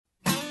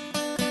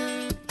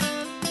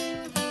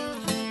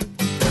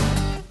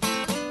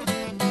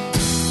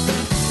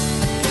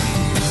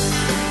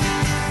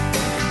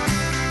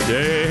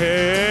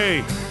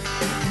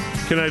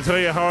Can I tell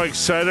you how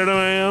excited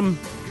I am?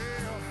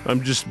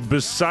 I'm just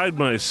beside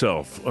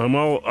myself. I'm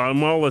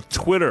all a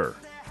Twitter.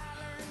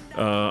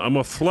 I'm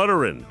a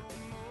fluttering.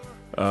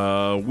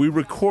 We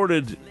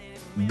recorded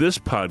this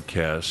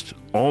podcast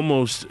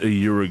almost a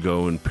year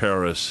ago in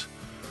Paris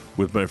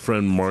with my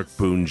friend Mark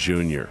Boone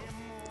Jr.,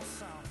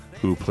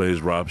 who plays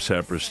Rob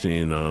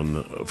Saperstein on,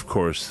 of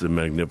course, the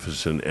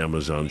magnificent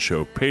Amazon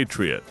show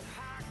Patriot,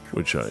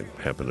 which I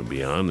happen to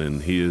be on,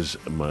 and he is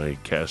my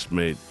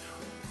castmate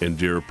and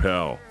dear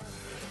pal.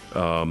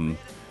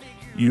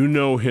 You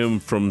know him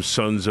from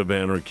Sons of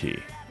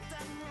Anarchy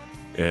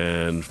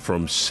and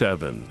from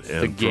Seven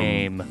and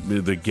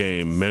The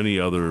Game, many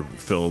other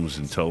films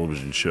and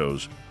television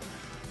shows.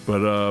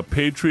 But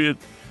Patriot,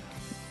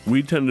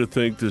 we tend to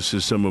think this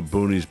is some of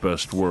Boone's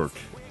best work.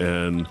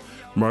 And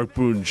Mark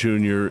Boone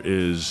Jr.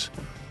 is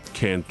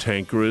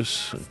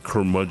cantankerous,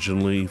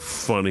 curmudgeonly,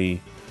 funny,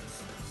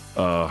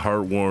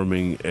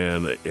 heartwarming,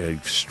 and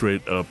a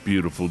straight-up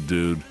beautiful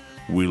dude.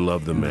 We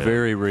love the man.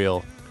 Very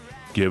real.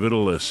 Give it a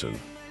listen.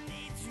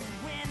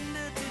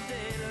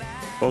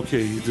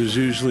 Okay, there's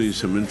usually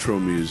some intro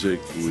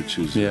music, which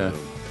is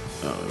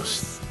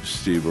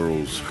Steve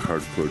Earle's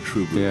Hardcore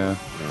Troubadour. Yeah,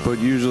 but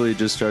usually it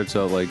just starts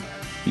out like,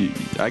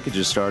 I could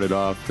just start it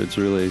off. It's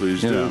really, Please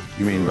do.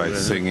 You mean by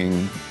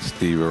singing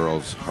Steve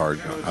Earle's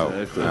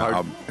Exactly.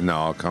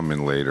 I'll come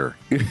in later.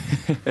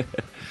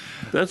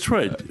 That's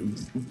right.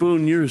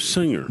 Boone, you're a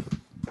singer.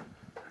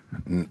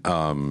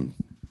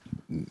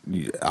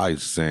 I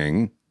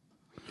sing.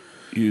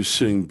 You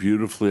sing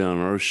beautifully on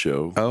our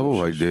show.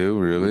 Oh, I do?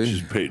 Really? Which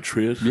is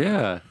Patriot.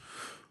 yeah.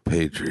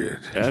 Patriot.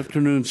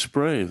 Afternoon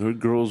Spray. There are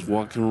girls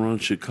walking around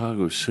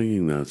Chicago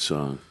singing that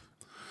song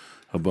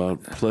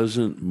about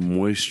pleasant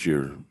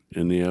moisture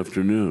in the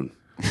afternoon.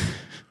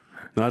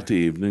 Not the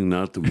evening,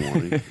 not the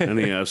morning.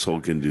 Any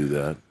asshole can do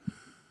that.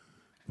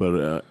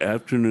 But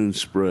Afternoon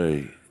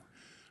Spray,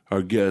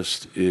 our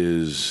guest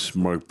is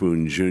Mark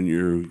Boone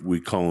Jr. We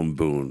call him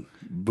Boone.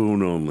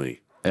 Boone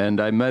only.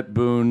 And I met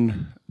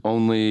Boone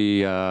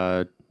only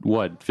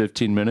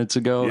 15 minutes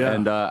ago, Yeah.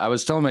 and I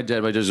was telling my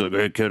dad, like,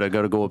 hey kid, I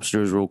gotta go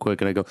upstairs real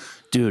quick, and I go,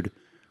 dude,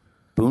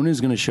 Boone is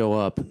gonna show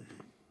up,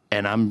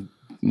 and I'm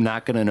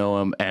not gonna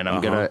know him, and I'm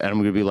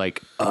gonna be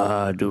like,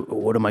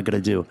 what am I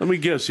gonna do? Let me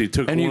guess, he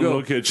took And one you go-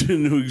 look at you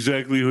and knew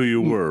exactly who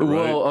you were, right?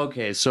 Well,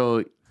 okay,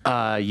 so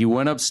you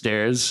went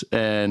upstairs,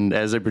 and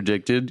as I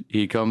predicted,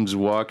 he comes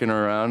walking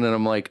around, and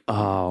I'm like,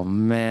 oh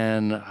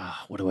man,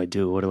 what do I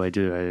do?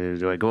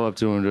 Do I go up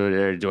to him,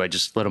 or do I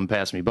just let him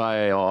pass me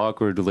by all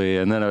awkwardly?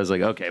 And then I was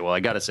like, okay, well,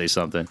 I got to say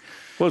something.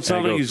 Well, it's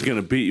not like he's going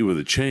to beat you with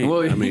a chain.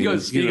 Well, I mean, he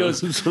goes.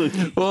 it's like-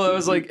 Well, I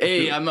was like,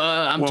 "Hey, I'm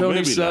Well, Tony's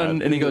maybe son,"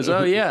 not. and he goes,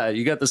 "Oh yeah,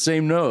 you got the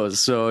same nose."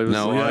 So it was,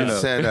 No, I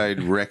said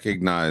I'd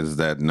recognize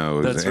that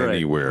nose That's right.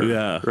 anywhere.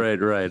 Yeah,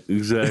 right.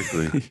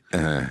 exactly.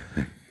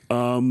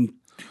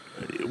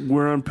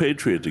 We're on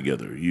Patriot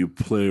together. You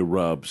play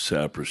Rob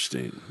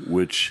Saperstein,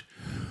 which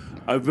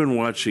I've been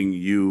watching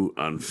you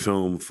on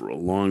film for a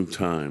long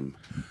time,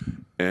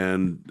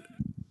 and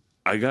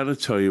I got to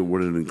tell you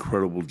what an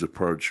incredible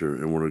departure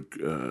and what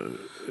a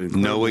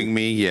Knowing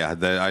me, yeah,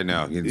 that I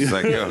know. It's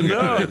like, oh, No,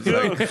 God.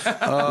 It's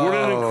like, what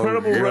an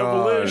incredible God.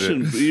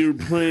 revelation. You're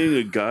playing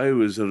a guy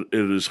who is at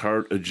his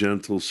heart a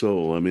gentle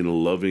soul. I mean, a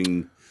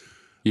loving,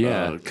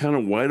 kind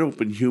of wide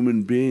open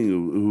human being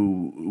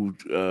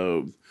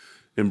who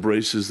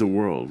embraces the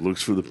world,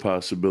 looks for the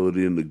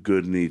possibility and the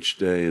good in each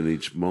day and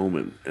each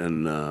moment.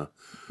 And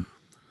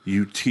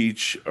you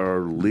teach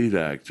our lead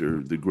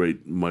actor, the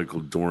great Michael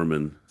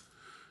Dorman,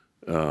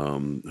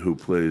 who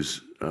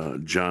plays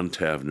John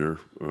Tavner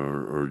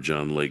or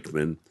John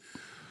Lakeman.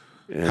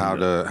 And,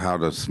 how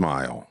to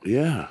smile.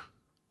 Yeah.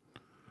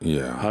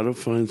 Yeah, How to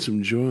find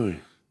some joy.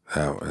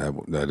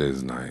 that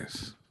is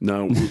nice.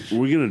 Now,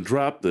 we're going to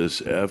drop this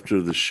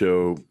after the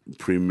show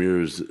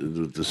premieres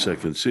the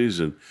second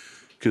season,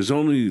 because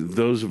only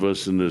those of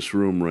us in this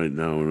room right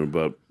now and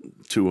about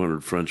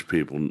 200 French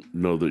people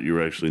know that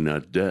you're actually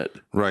not dead.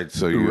 Right,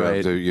 so you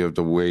Right. have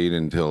to wait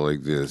until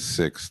like the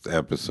 6th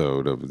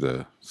episode of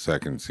the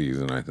second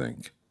season, I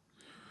think,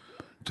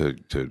 to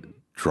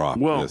drop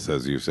this,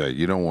 as you say.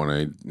 You don't want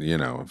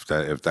to,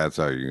 if that's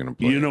how you're going to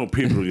play. You know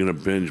people are going to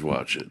binge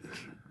watch it.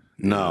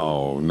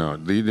 No,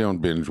 you don't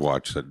binge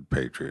watch that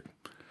Patriot.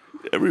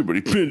 Everybody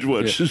binge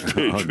watches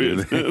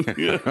Patriot.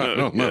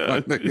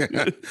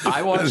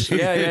 I watched.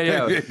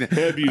 Yeah.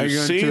 Have you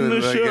seen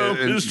the show,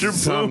 Mr.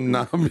 Some Boone?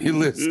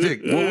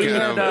 nobulistic. Well,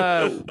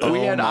 we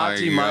had my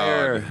Ati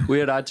Meyer. We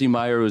had Ati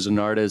Meyer, who was an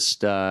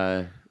artist,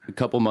 a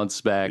couple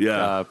months back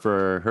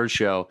for her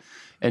show,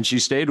 and she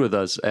stayed with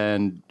us,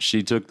 and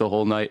she took the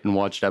whole night and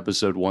watched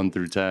episode 1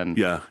 through 10.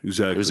 Yeah,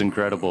 exactly. It was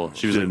incredible.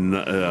 She was an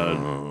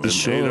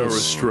 8-hour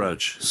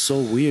stretch. so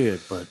weird,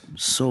 but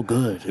so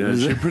good. Yeah,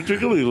 she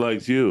particularly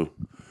liked you.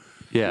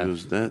 Yeah. She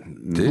goes, that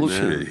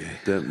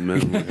she?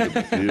 man with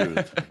the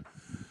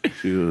beard.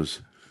 She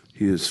goes,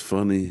 he is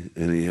funny,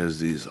 and he has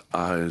these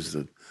eyes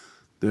that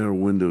they are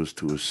windows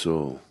to his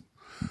soul.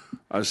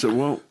 I said,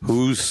 well,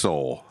 Whose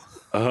soul?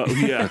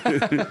 Yeah.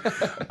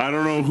 I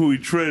don't know who he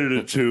traded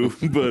it to,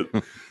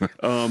 but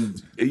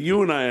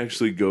you and I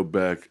actually go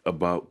back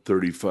about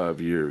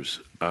 35 years.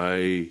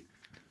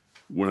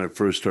 When I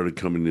first started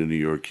coming to New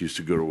York, used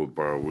to go to a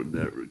bar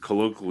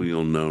colloquially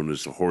known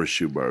as the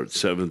Horseshoe Bar at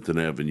 7th and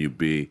Avenue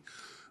B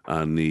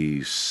on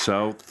the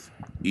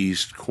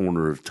southeast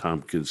corner of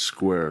Tompkins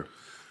Square.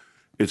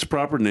 Its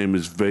proper name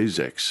is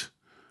Vazek's.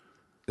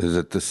 Is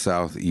it the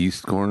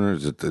southeast corner?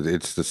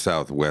 It's the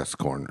southwest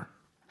corner?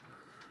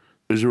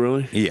 Is it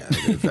really? Yeah,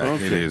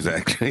 it is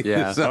actually.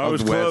 Yeah. The I was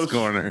southwest close.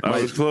 corner.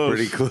 I was close.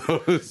 Pretty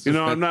close.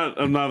 I'm not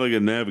like a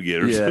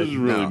navigator. Yeah, So it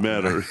doesn't really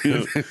matter.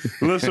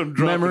 Unless I'm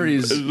dropping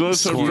Memories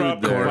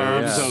dropping there,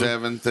 bombs yeah. on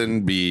 7th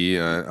and B.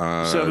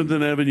 7th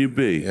and Avenue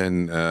B.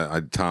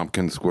 And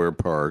Tompkins Square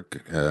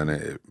Park,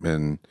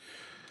 and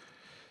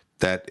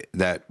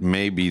that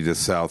may be the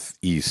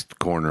southeast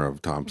corner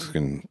of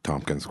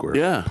Tompkins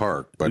Square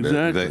Park, but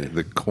exactly.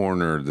 the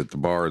corner that the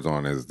bar is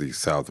on is the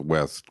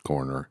southwest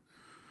corner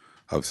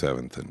of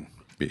 7th and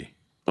B.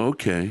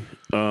 Okay.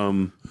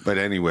 But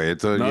anyway,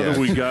 it's Now that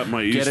we got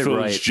my East it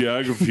Village right.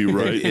 geography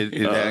right.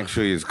 It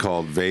actually is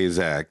called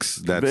Vazek's.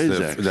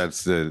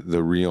 That's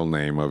the real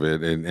name of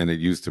it, and it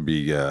used to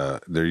be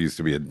there used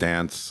to be a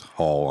dance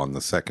hall on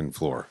the second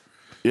floor.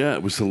 Yeah,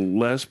 it was the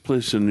last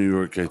place in New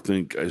York I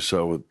think I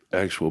saw with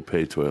actual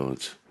pay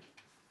toilets.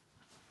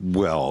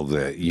 Well,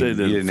 you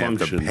didn't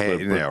have to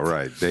pay. Yeah,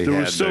 right. There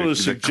was still a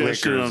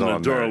suggestion on the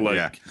door, there.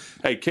 like,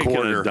 "Hey, kick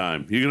in a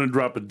dime. You're going to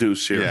drop a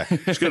deuce here. Yeah.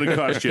 It's going to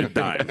cost you a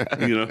dime."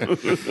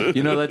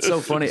 That's so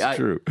funny.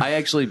 true. I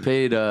actually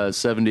paid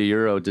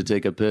 €70 to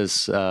take a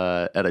piss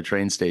at a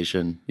train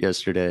station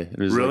yesterday. It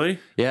was Really? Like,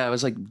 yeah, I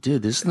was like,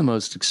 dude, this is the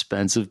most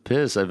expensive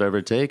piss I've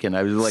ever taken.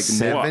 I was like,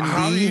 Well,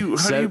 how do you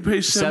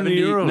pay 70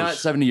 euros? Not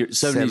 70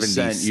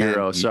 cent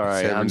euro.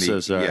 Sorry, I'm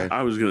so sorry. yeah.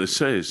 I was going to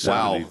say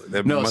 70. Wow,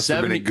 that must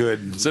have been a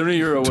good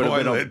 €70 would have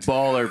been a toilet.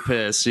 baller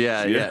piss.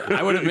 Yeah.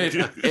 I would have made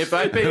if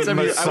I paid €70.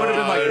 I would have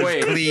been like,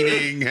 wait,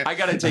 cleaning. I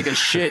got to take a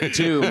shit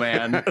too,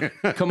 man.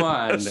 Come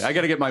on, I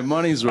got to get my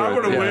money's worth. I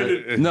would have Yeah.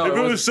 waited. No, if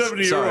it was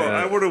 70 sorry, euro,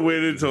 I would have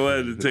waited until I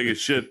had to take a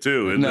shit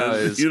too. And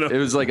No, then, it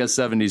was like a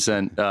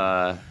 70-cent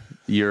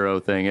euro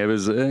thing. It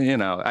was,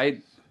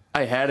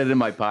 I had it in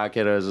my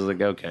pocket. I was just like,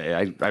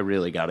 okay, I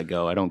really got to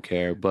go. I don't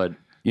care, but.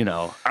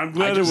 I'm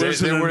glad it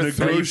wasn't a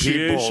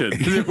negotiation.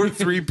 There were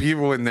 3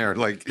 people in there,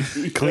 like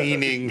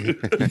cleaning.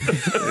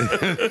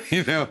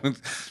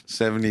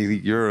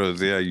 70 euros.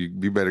 Yeah,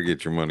 you better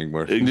get your money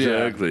worth.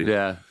 Exactly.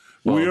 Yeah.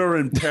 We are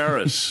in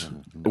Paris.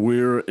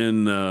 We're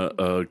in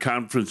a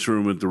conference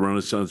room at the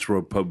Renaissance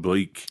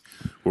Republique,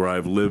 where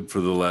I've lived for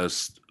the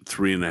last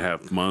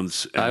 3.5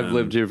 months. I've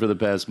lived here for the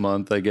past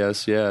month, I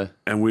guess. Yeah.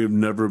 And we've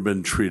never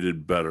been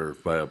treated better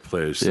by a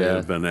place. They Yeah.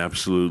 have been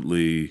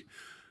absolutely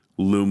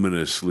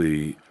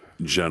luminously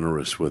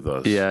generous with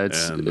us. Yeah,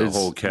 and the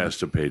whole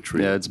cast of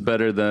Patriot. Yeah, it's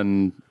better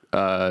than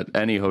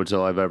any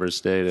hotel I've ever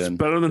stayed in.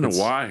 Better than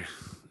Hawaii.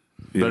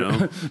 You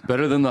know?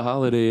 Better than the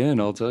Holiday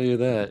Inn, I'll tell you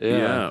that. Yeah.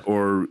 Yeah,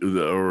 or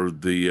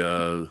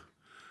the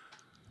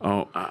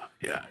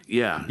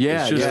yeah.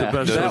 It's just the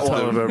best That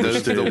hotel I've ever Does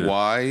stayed the in.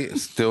 Y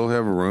still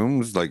have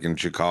rooms like in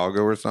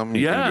Chicago or something?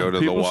 You Yeah, can go to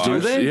the people Y. still,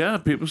 Do they? yeah,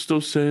 people still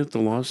stay at the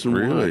Lost and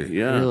Really? Y.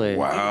 Yeah. Really?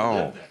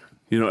 Wow.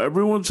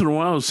 Every once in a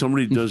while,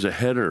 somebody does a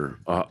header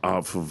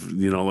off of,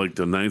 like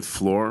the 9th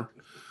floor.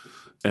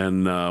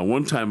 And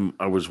one time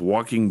I was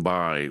walking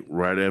by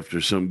right after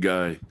some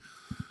guy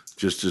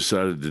just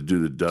decided to do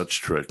the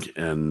Dutch trick.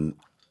 And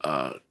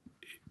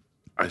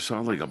I saw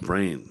like a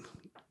brain.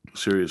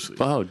 Seriously.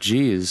 Oh,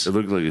 geez. It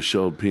looked like a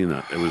shelled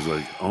peanut. It was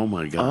like, oh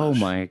my gosh. Oh,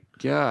 my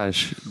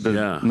gosh. The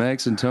Yeah.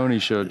 Max and Tony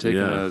show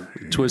taking Yeah.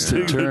 a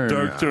twisted Taking a turn.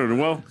 dark turn.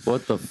 Well,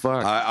 What the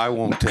fuck? I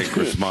won't take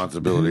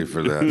responsibility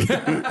for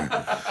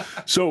that.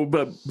 so,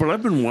 but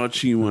I've been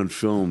watching you on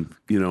film,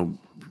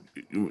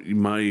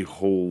 my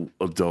whole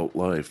adult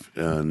life,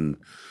 and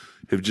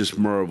have just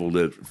marveled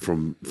at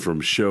from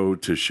show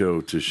to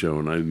show to show,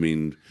 and I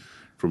mean,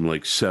 from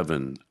like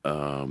 7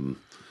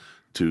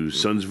 to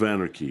Sons of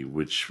Anarchy,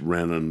 which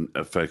ran on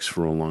FX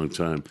for a long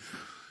time.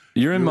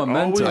 You're in You're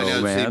Memento, always- I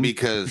know, man.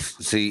 because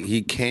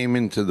he came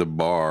into the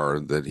bar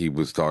that he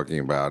was talking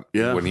about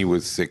Yeah. when he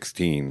was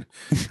 16,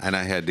 and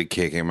I had to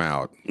kick him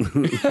out.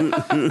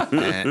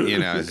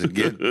 And I said,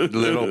 "Get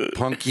little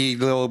punky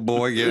little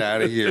boy, get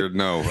out of here!"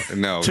 No.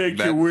 Take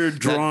your weird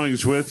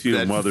drawings with you,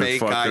 that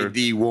fake motherfucker.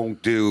 ID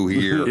won't do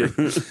here.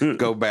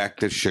 Go back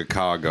to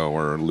Chicago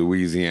or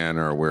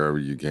Louisiana or wherever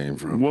you came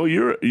from. Well,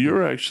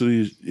 you're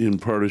actually in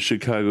part a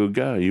Chicago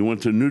guy. You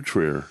went to New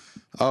Trier.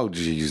 Oh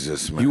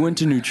Jesus, man! You went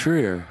to New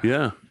Trier.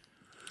 Yeah,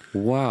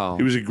 Wow.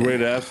 he was a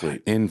great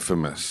athlete.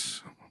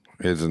 Infamous,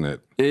 isn't it?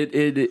 It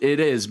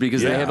is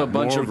because they Yeah, have a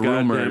bunch more of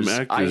rumors.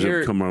 goddamn actors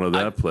have come out of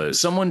that place.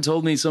 Someone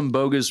told me some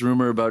bogus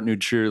rumor about New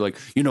Trier, like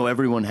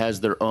everyone has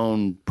their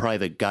own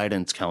private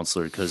guidance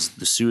counselor because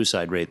the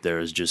suicide rate there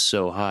is just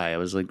so high. I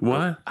was like,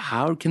 What?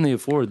 How can they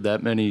afford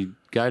that many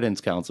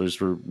guidance counselors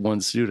for one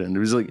student. It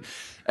was like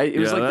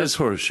this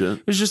horseshit.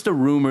 It was just a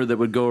rumor that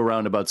would go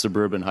around about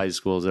suburban high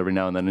schools every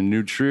now and then. And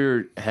New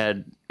Trier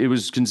it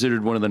was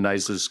considered one of the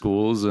nicest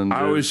schools. And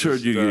I always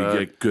heard you could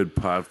get good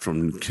pot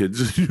from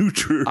kids in New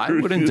Trier. I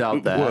wouldn't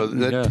doubt that. Well,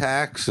 the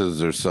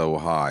taxes are so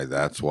high.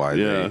 That's why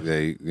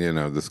they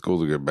the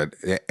schools are good. But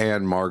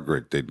Anne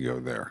Margaret did go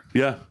there.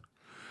 Yeah.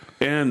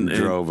 And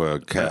drove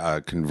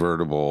a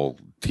convertible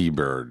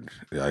T-Bird,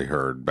 I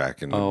heard,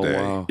 back in the day.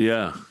 Wow.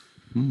 Yeah.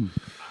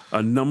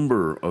 A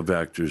number of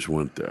actors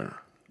went there.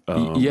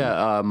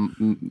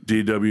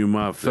 D.W.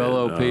 Moffat.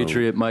 Fellow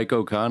Patriot Mike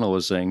O'Connell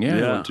was saying,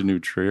 I went to New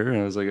Trier.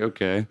 And I was like,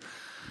 okay.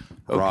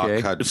 Rock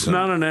Hudson. It's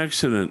not an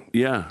accident,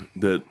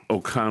 that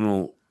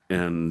O'Connell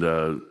and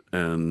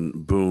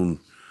Boone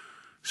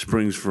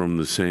springs from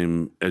the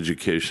same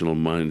educational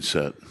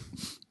mindset.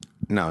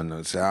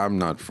 No, see, I'm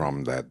not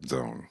from that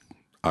zone.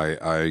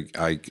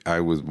 I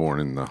was born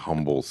in the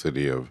humble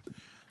city of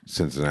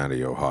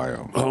Cincinnati,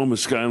 Ohio. Home of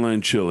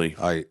Skyline Chili.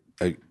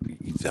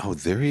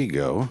 There you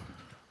go.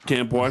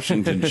 Camp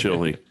Washington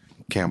Chili.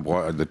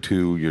 The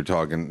two you're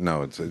talking.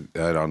 No,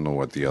 I don't know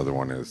what the other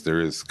one is. There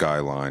is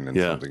Skyline and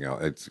something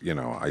else. It's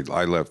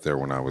I left there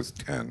when I was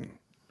 10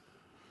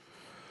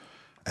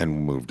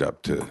 and moved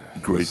up to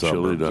Great the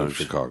chili suburbs of dogs.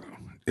 Chicago.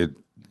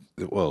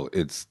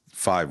 It's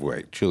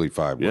five-way chili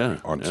five-way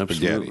on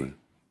spaghetti.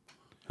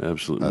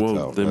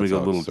 Absolutely. They make a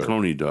little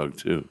coney dog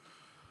too.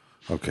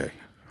 Okay.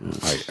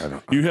 I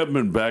don't. You haven't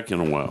been back in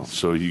a while,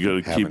 so you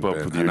got to keep up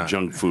with your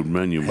junk food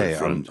menu, my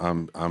friend.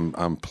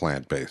 I'm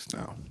plant-based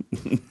now.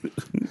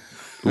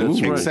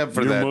 That's right. Except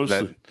for You're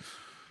that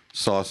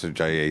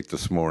sausage I ate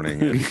this morning.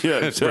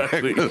 Yeah,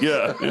 exactly.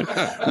 Yeah.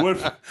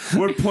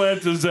 What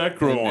plant does that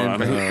grow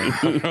on?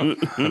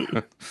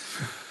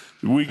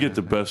 We get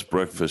the best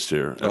breakfast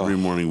here. Every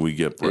morning we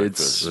get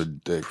breakfast. It's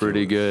ridiculous.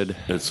 pretty good.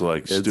 It's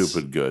like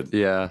stupid good.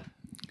 Yeah.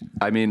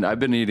 I mean, I've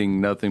been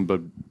eating nothing but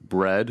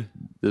bread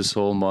this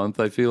whole month,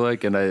 I feel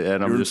like. I'm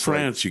You're just in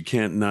France, you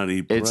can't not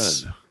eat bread.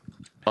 It's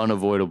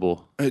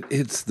unavoidable.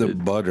 It's the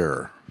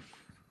butter.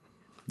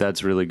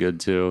 That's really good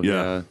too.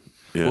 Yeah.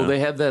 Well, they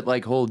have that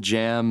like whole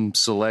jam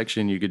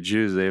selection you could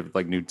choose. They have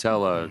like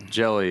Nutella,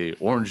 jelly,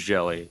 orange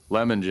jelly,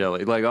 lemon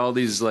jelly, like all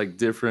these like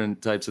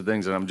different types of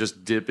things. And I'm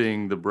just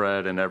dipping the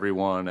bread in every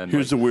one. And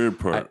here's the weird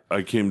part.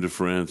 I came to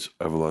France.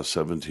 I've lost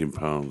 17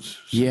 pounds.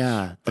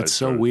 Yeah, that's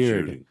so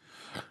weird. Shooting.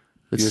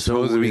 It's You're so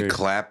supposed to be weird.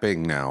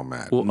 clapping now,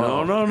 Matt. Well,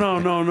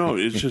 No.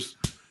 It's just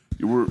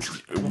you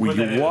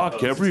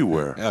walk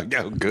everywhere. Oh,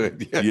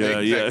 good.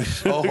 Yeah.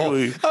 Oh,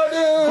 Exactly. Put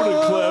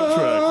a clap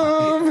track.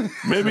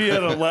 Maybe you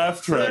had a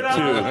laugh track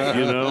too.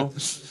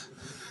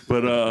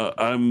 But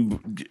I'm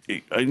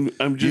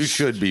just. You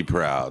should be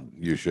proud.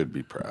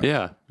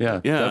 Yeah,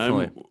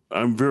 definitely.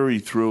 I'm very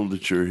thrilled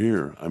that you're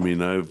here. I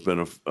mean, I've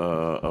been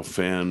a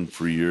fan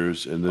for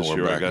years, and this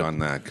year We're back on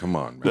that. Come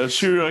on, man. This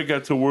year I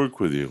got to work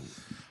with you.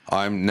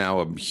 I'm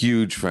now a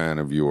huge fan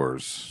of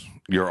yours,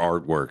 your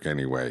artwork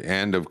anyway,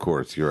 and of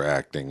course your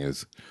acting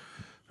is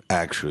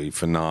actually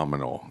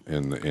phenomenal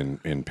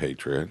in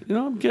Patriot.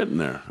 I'm getting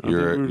there.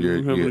 We're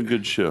having a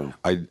good show.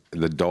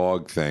 The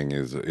dog thing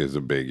is a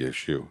big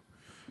issue.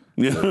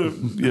 Yeah. We'll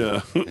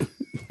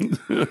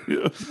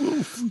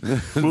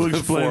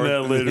explain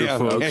that later,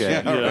 folks.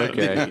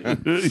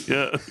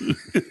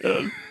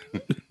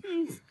 Okay.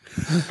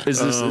 Is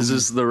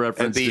this the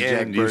reference At the to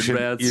end, Jack you should-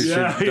 Birdbats? you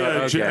should-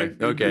 Yeah,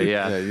 Jack. Okay,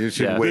 yeah. You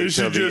should wait They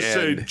should till the just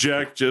say end.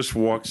 Jack just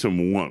walks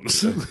him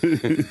once.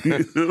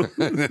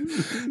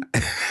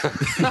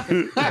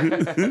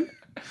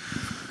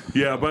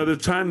 Yeah, by the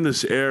time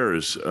this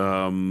airs,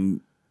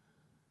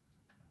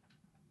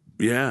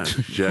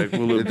 Jack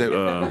will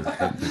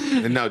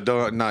have. No,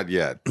 not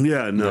yet.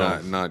 Yeah, no.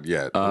 Not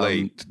yet.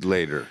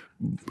 Later.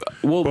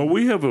 Well,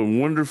 we have a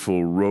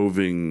wonderful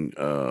roving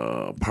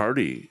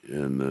party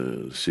in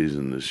the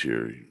season this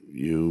year.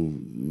 You,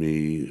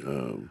 me,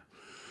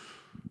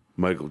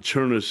 Michael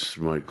Chernus,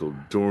 Michael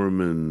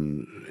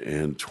Dorman,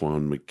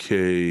 Antoine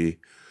McKay,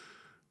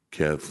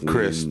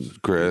 Kathleen,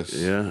 Chris.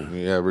 Yeah.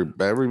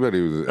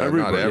 Everybody was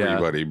not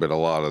everybody, but a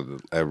lot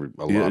of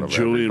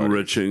Julian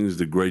everybody. Richings,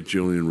 the great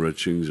Julian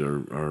Richings,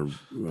 are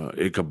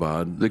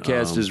Ichabod. The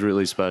cast is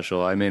really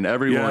special. I mean,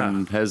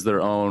 everyone has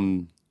their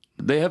own.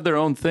 They have their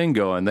own thing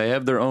going. They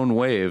have their own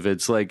wave.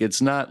 It's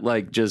not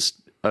like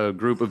just a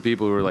group of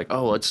people who are like,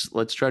 oh,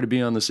 let's try to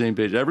be on the same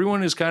page.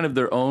 Everyone is kind of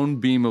their own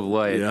beam of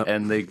light,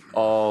 and they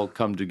all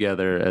come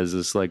together as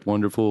this like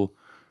wonderful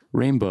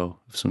rainbow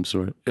of some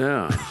sort.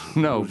 Yeah.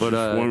 No, but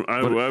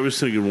I was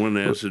thinking one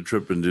acid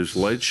trip induced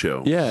light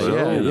show.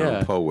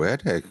 Yeah.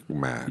 Poetic,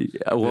 man.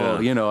 Yeah,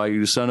 well,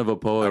 you son of a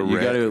poet, you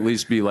got to at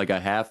least be like a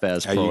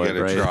half-ass poet, you got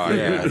to right? try.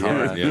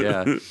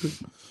 Yeah.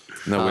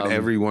 No, but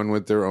everyone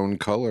with their own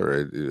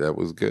color. That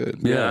was good.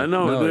 Yeah,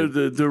 no,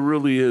 there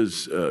really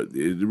is.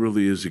 It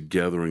really is a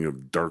gathering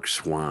of dark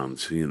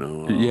swans.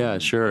 Yeah,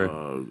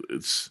 sure.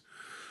 It's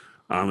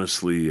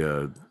honestly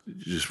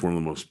just one of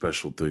the most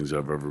special things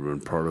I've ever been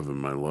part of in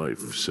my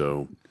life.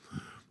 So,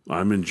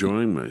 I'm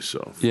enjoying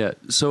myself. Yeah.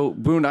 So,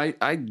 Boone,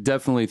 I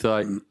definitely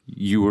thought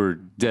you were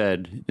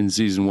dead in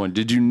season 1.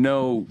 Did you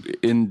know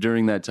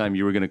during that time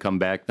you were going to come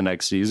back the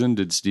next season?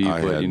 Did Steve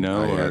let you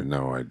know? I had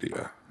no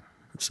idea.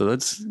 So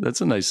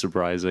that's a nice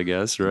surprise, I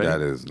guess, right?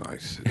 That is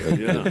nice. It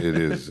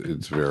is.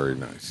 It's very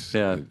nice.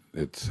 Yeah.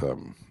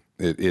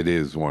 It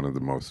is one of the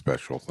most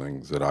special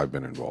things that I've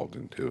been involved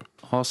in too.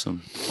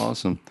 Awesome.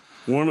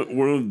 One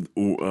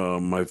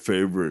of my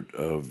favorite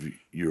of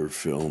your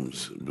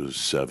films was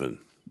Seven,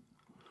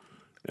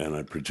 and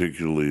I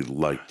particularly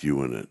liked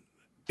you in it.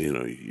 You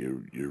know,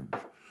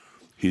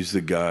 he's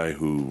the guy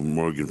who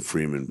Morgan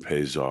Freeman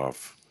pays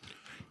off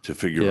to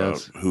figure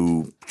out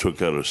who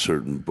took out a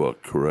certain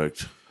book.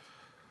 Correct?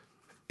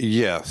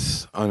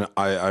 Yes, and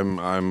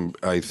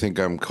I think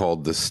I'm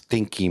called the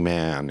Stinky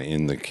Man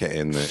in the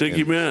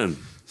Stinky Man.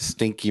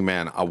 Stinky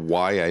Man.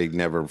 Why I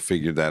never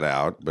figured that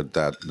out, but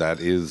that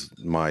is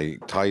my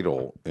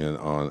title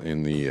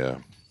in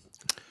the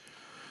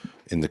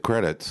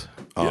credits.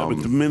 Yeah,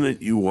 but the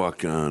minute you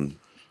walk on,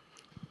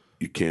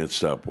 you can't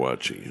stop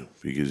watching you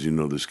because you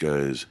know this guy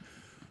is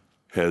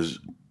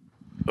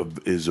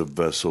a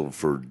vessel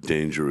for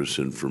dangerous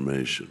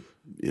information.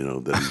 You know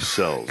that he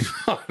sells.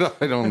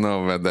 I don't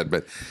know about that,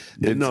 but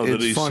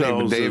it's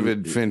funny.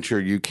 David Fincher,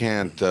 you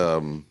can't.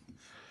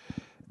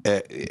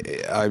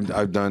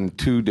 I've done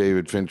 2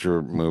 David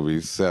Fincher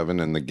movies, 7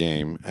 and The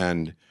Game,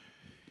 and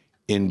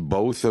in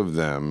both of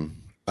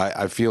them,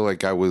 I feel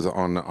like I was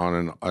on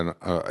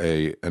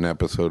an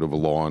episode of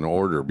Law and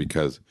Order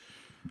because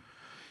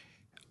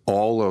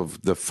all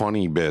of the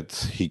funny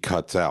bits he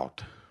cuts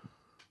out.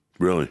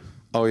 Really?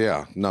 Oh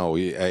yeah, no.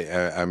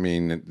 I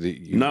mean,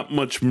 not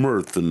much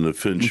mirth in the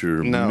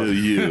Fincher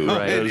milieu.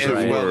 Right. It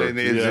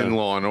is in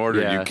Law and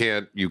Order.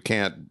 Yeah. You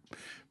can't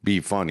be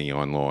funny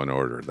on Law and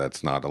Order.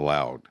 That's not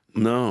allowed.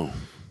 No.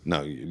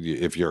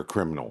 If you're a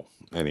criminal,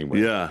 anyway.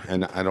 Yeah.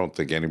 And I don't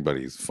think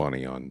anybody's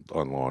funny on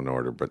Law and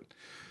Order, but.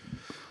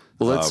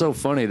 Well, that's so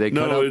funny. They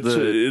cut out it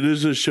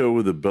is a show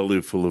with a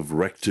belly full of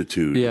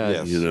rectitude. Yeah,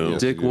 yes, you know.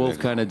 Dick Wolf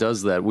kind of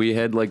does that. We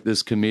had like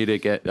this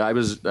comedic.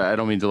 I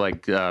don't mean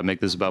to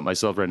make this about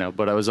myself right now,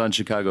 but I was on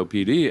Chicago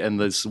PD, and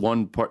this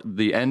one part,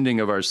 the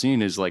ending of our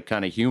scene is like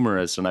kind of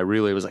humorous, and I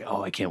really was like,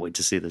 oh, I can't wait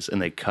to see this, and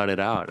they cut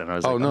it out, and I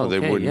was they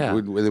wouldn't. Yeah.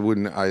 They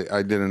wouldn't.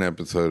 I did an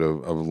episode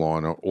of Law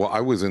and Order. Well,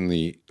 I was in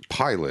the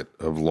pilot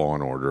of Law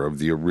and Order of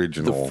the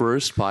original. The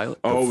first pilot.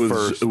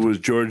 It was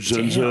George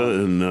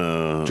Zunza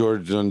and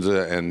George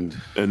Zunza and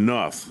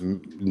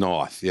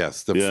Noth,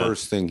 yes, the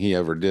first thing he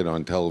ever did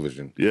on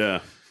television.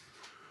 Yeah,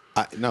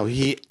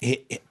 he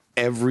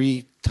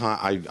every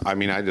time. I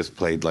mean, I just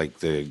played like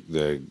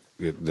the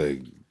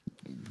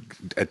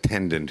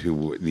attendant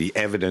the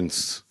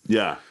evidence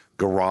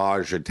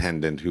garage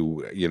attendant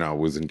who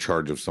was in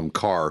charge of some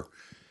car,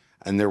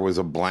 and there was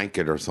a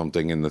blanket or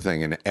something in the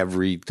thing, and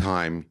every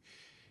time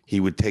he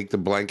would take the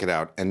blanket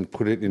out and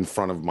put it in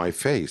front of my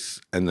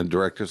face. And the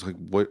director's like,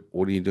 what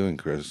are you doing,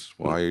 Chris?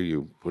 Why are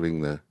you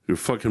putting You're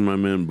fucking my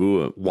man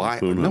Boo up. Why?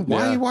 No,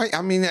 why? Why?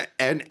 I mean,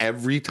 and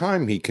every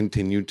time he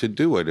continued to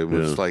do it, it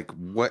was like,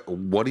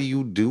 what are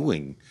you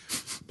doing?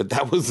 But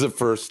that was the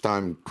first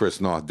time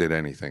Chris Noth did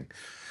anything.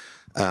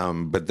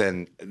 But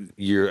then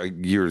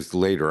years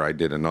later, I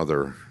did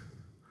another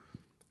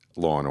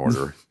Law and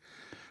Order.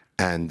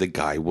 And the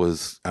guy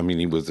was,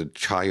 he was a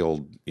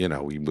child, he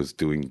was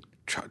doing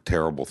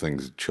terrible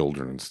things to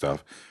children and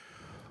stuff.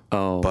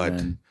 Oh, but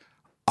man.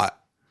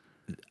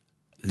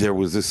 There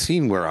was a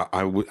scene where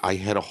I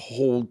had a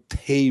whole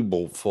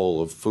table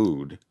full of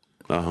food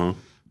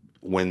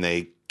when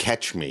they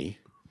catch me,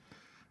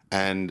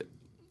 and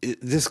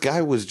this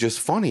guy was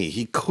just funny.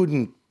 He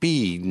couldn't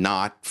be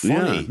not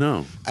funny. Yeah,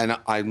 no. And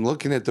I'm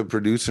looking at the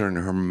producer, and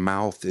her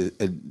mouth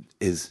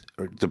is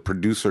the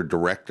producer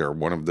director,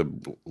 one of the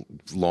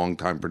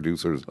longtime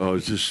producers. Oh,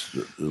 it's just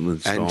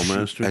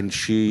Stallmaster? And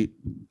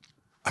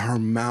her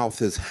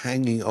mouth is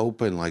hanging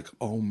open like,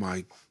 oh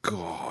my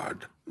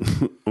God.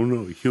 Oh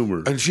no,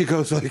 humor. And she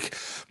goes like,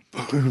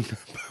 Boone,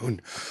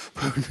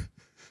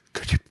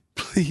 could you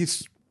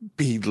please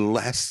be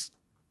less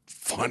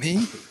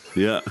funny?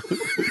 Yeah.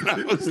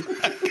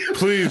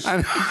 Please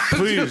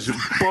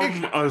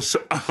bum us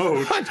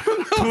out.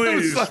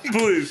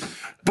 Please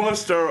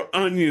bust our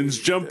onions,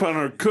 jump on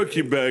our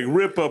cookie bag,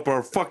 rip up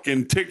our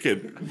fucking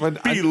ticket.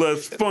 But be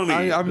less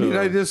funny.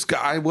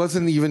 I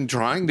wasn't even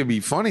trying to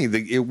be funny.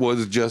 It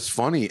was just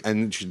funny,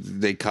 and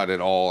they cut it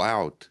all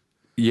out.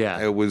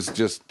 Yeah, it was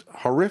just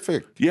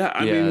horrific. Yeah,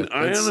 I mean,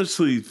 I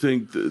honestly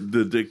think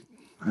the Dick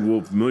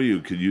Wolf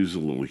milieu could use a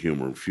little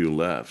humor, a few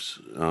laughs.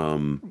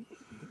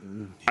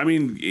 I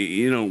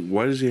mean,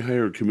 why does he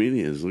hire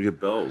comedians? Look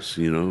at Bells.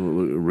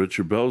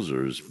 Richard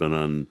Belzer has been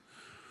on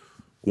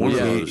one of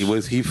those.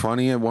 Was he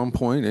funny at one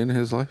point in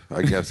his life?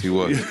 I guess he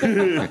was.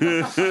 That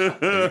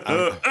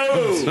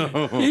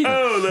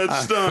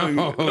stung.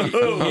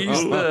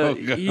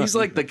 He's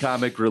like the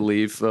comic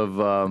relief of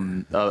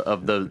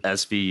the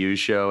SVU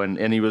show,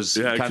 and he was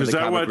kind of the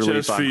comic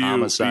relief SVU, on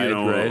Homicide,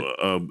 right?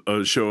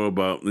 A show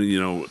about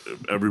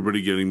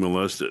everybody getting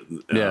molested.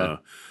 Yeah.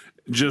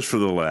 Just for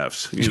the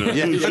laughs,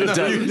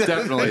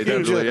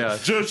 Definitely, yeah.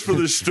 Just for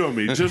the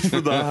stummy, just for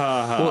the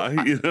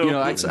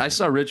ha-ha, I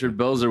saw Richard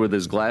Belzer with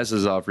his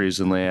glasses off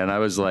recently, and I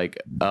was like,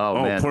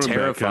 oh man, put 'em back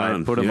terrified.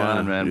 on. Put them Yeah,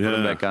 on, man. Put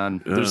them back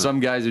on. yeah. There's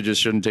some guys who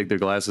just shouldn't take their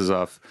glasses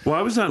off. Well,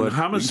 I was on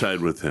Homicide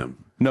with him.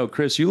 No,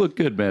 Chris, you look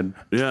good, man.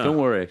 Yeah. Don't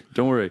worry.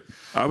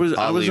 I was leave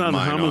on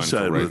mine on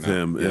Homicide for right with now.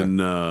 him,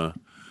 Yeah.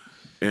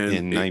 and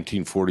In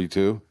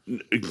 1942.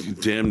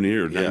 damn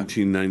near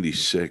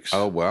 1996.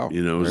 Oh, wow.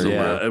 It was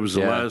Yeah. it was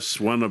the Yeah. last,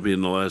 wound up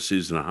being the last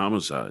season of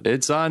Homicide.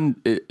 It's on,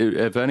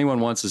 if anyone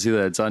wants to see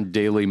that, it's on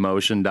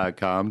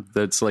dailymotion.com.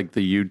 That's like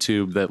the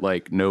YouTube that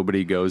like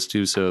nobody goes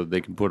to, so they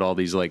can put all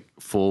these like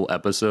full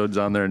episodes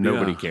on there and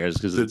nobody Yeah. cares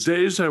because The it's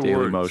days I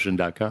worked,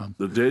 dailymotion.com.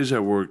 the days I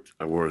worked,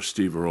 I wore a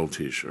Steve Earle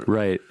T-shirt.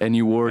 Right. And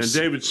you wore, And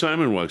David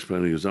Simon walks by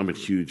and he goes, "I'm a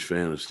huge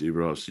fan of Steve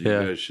Earle. So you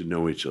Yeah. guys should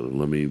know each other.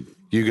 Let me."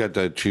 You got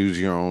to choose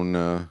your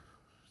own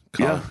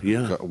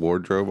Yeah.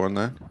 wardrobe on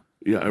that?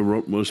 Yeah, I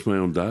wrote most of my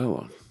own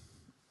dialogue.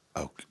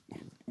 Oh,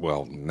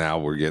 well, now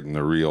we're getting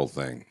the real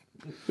thing.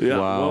 Yeah,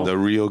 Wow. well, The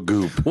real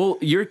goop. well,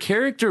 your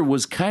character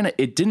was kind of,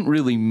 it didn't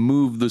really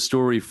move the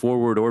story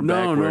forward or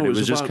backward. no, it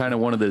was just about- kind of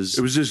one of those.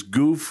 it was this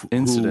goof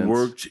Incidents. who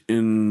worked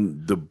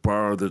in the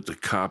bar that the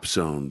cops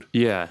owned.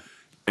 yeah.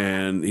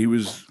 And he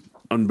was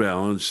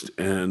unbalanced,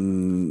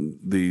 and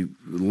the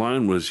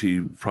line was he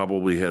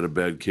probably had a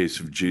bad case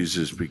of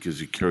Jesus because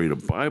he carried a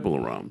Bible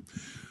around.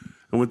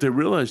 And what they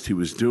realized he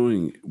was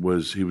doing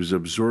was he was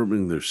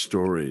absorbing their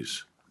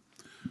stories,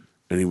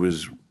 and he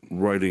was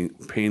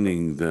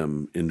painting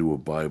them into a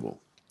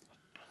Bible.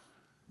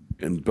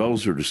 And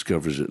Belzer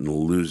discovers it and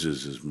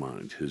loses his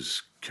mind,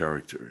 his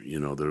character.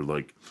 They're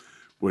like,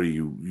 what are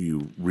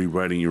you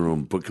rewriting your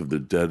own Book of the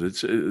Dead?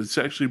 It's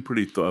actually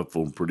pretty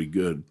thoughtful and pretty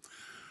good.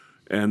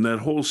 And that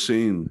whole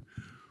scene,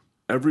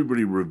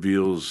 everybody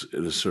reveals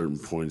at a certain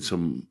point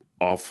some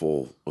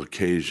awful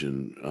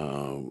occasion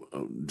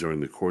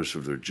during the course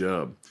of their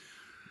job.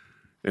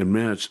 And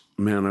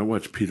man, I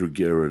watched Peter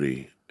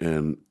Garrity,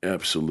 and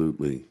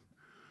absolutely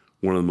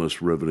one of the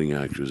most riveting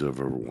actors I've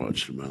ever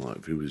watched in my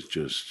life. He was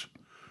just,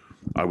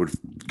 I would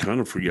kind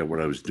of forget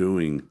what I was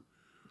doing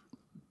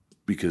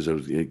because I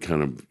was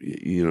kind of,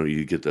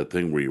 you get that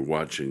thing where you're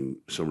watching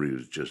somebody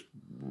who's just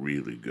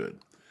really good.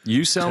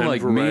 You sound 10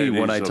 like me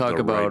when I varieties of talk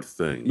the about right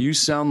thing. You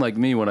sound like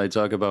me when I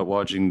talk about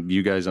watching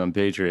you guys on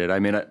Patriot. I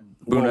mean,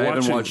 Boone, I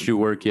haven't watched you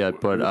work yet,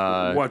 but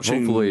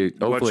hopefully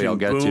I'll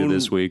get to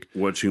this week.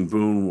 Watching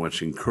Boone,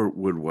 watching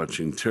Kurtwood,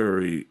 watching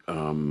Terry.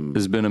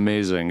 It's been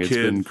amazing. It's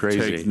Kid, been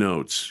crazy. take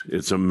notes.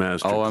 It's a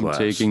master Oh, I'm class,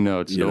 taking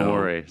notes. you Don't know?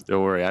 worry.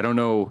 Don't worry. I don't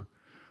know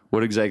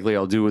what exactly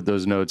I'll do with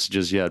those notes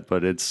just yet,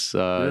 but it's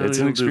an you'll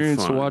do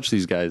experience to fine. watch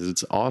these guys.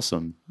 It's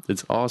awesome.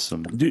 It's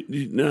awesome.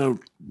 Now,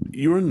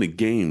 you're in The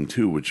Game,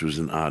 too, which was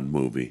an odd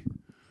movie.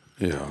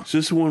 Yeah. Is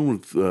this the one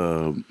with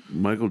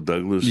Michael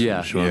Douglas Yeah.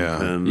 and Sean Yeah.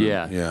 Penn?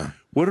 Yeah. Yeah.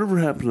 Whatever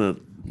happened to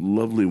that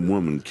lovely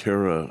woman,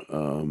 Kara?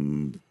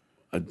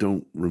 I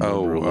don't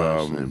remember her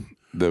last name.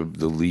 the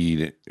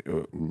lead,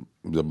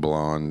 the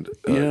blonde.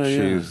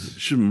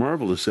 She's a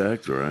marvelous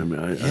actor. I mean,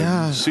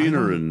 I've seen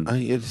her in.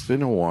 It's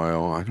been a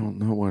while. I don't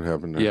know what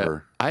happened to Yeah.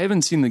 her. I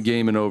haven't seen The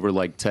Game in over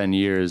like 10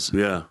 years.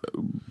 Yeah.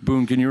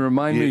 Boone, can you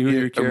remind me who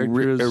your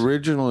character is?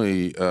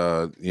 Originally,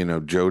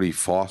 Jodie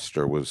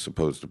Foster was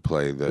supposed to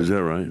play Is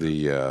that right?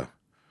 the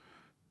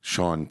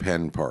Sean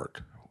Penn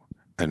part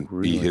and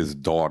be his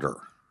daughter,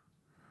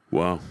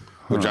 Wow.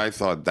 which I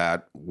thought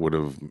that would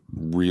have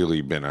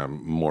really been a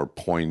more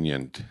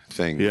poignant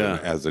thing Yeah.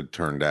 than as it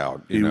turned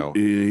out.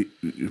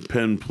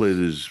 Penn played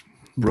his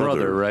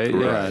Brother, right?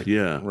 Correct.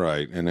 Yeah.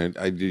 Right, and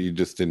you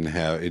just didn't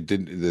have it.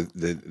 Didn't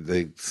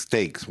the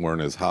stakes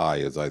weren't as high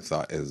as I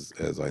thought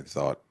I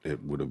thought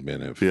it would have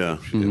been if. Yeah.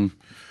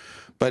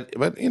 But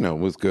it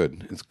was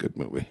good. It's a good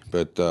movie.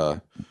 But I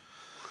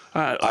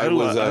I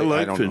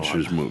like don't know.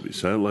 Fincher's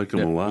movies. I like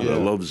them a lot. Yeah. I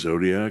love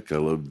Zodiac. I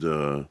loved.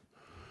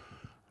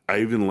 I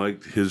even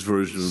liked his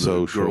version of the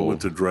Social. Girl with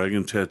the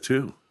Dragon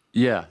Tattoo.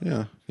 Yeah.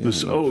 The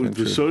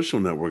Social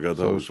Network. I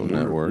thought was Social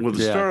wonderful. Network. Well,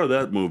 the Yeah. star of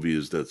that movie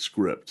is that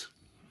script.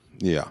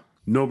 Yeah.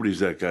 Nobody's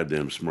that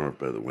goddamn smart,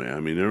 by the way. I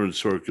mean, Aaron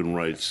Sorkin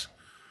writes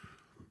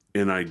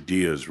in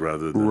ideas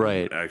rather than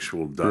Right.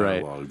 actual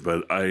dialogue.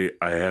 But I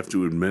have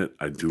to admit,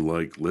 I do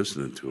like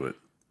listening to it.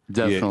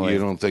 Definitely. You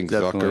don't think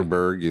Definitely.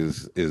 Zuckerberg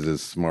is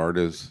as smart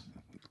as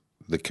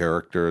the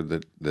character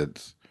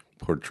that's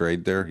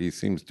portrayed there? He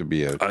seems to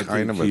be I kind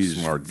think of a he's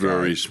smart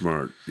very guy.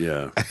 smart.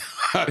 Yeah.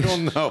 I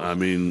don't know.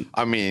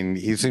 I mean,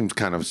 he seems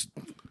kind of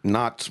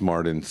not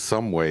smart in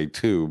some way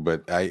too,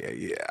 but I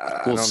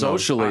don't know.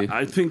 socially,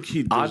 I think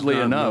he does Oddly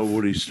not enough. know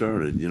what he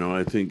started.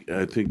 I think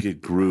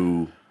it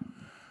grew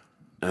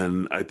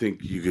And I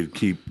think you could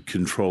keep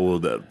control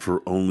of that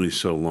for only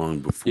so long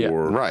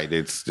before Right.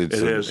 It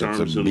has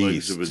arms and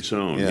legs of its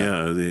own.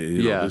 Yeah.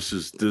 This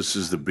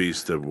is the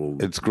beast that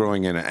will. It's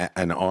growing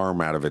an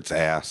arm out of its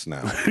ass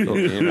now.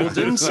 Well,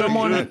 didn't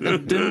one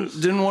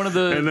of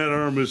the and that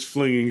arm is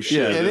flinging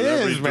shit. It in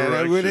every is, man.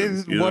 direction, It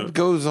is you know? what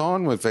goes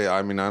on with it.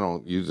 I mean, I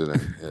don't use it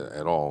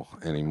at all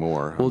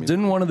anymore. Well,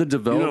 didn't one of the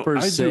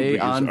developers I do say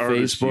because on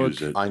artists use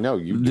Facebook? it. I know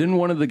you. Didn't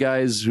one of the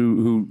guys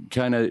who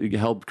kind of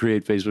helped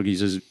create Facebook? He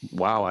says,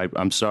 "Wow,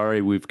 I'm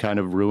sorry, we've kind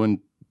of ruined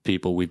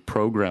people. We've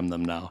programmed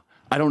them now."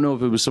 I don't know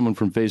if it was someone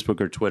from Facebook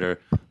or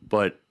Twitter,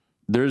 but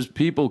there's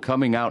people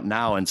coming out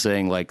now and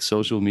saying like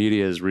social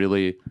media is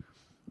really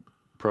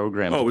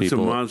programmed Oh, it's a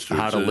people monster.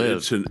 how to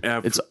live.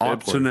 It's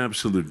awkward. an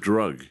absolute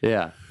drug.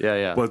 Yeah.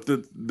 But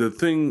the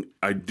thing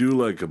I do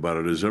like about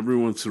it is every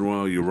once in a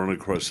while you run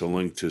across a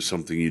link to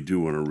something you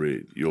do want to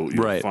read. You'll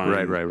Right.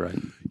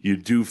 You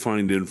do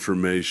find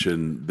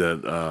information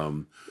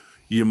that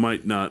you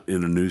might not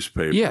in a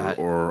newspaper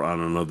or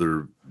on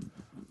another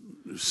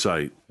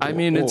site. I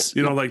mean, it's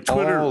like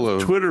Twitter.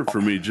 Twitter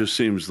for me just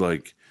seems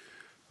like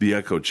the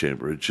echo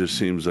chamber. It just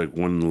seems like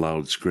one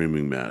loud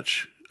screaming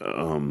match.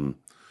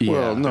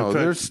 Well, no,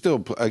 there's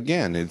still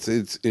again.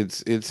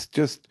 It's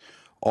just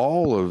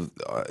all of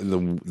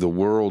the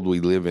world we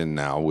live in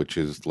now, which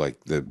is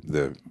like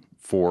the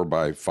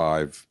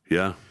 4x5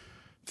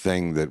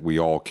 thing that we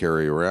all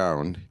carry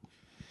around.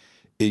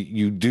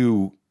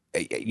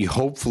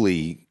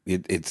 Hopefully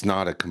it's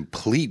not a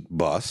complete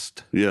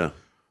bust. Yeah,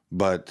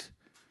 but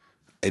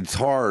it's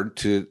hard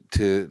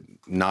to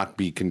not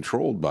be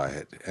controlled by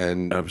it.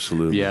 And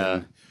absolutely.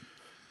 Yeah.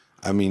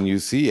 I mean, you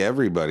see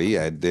everybody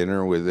at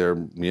dinner with their,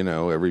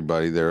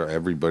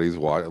 everybody's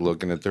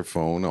looking at their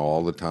phone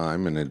all the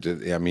time. And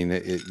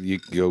you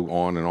go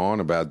on and on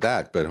about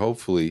that, but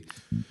hopefully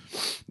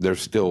there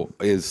still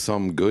is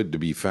some good to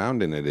be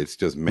found in it. It's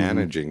just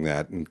managing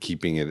that and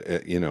keeping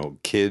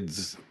it,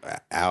 kids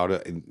out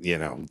of,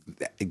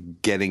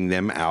 getting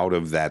them out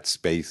of that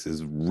space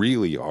is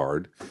really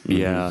hard.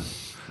 Yeah.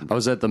 I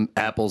was at the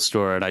Apple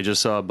store and I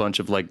just saw a bunch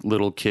of like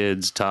little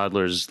kids,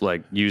 toddlers,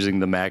 like using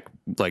the Mac,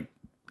 like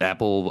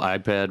Apple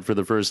iPad for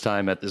the first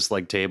time at this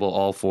like table.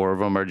 All four of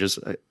them are just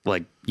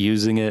like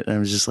using it. And I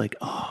was just like,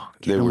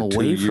 get them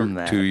away from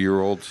that.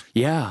 2-year-olds.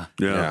 Yeah.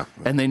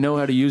 And they know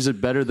how to use it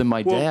better than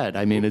my dad.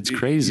 I mean, it's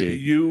crazy.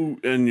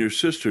 You and your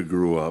sister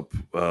grew up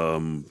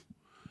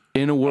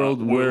in a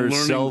world where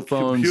cell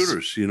phones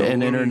computers,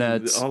 and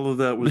internets, all of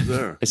that was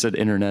there. I said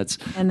internets.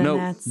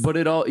 No, but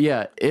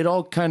it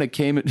all kind of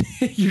came.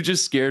 You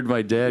just scared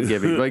my dad,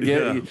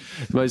 Gabby.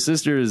 My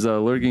sister is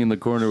lurking in the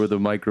corner with a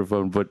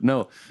microphone. But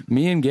no,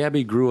 me and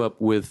Gabby grew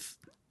up with,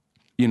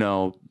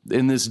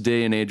 in this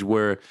day and age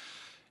where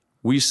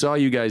we saw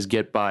you guys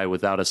get by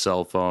without a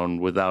cell phone,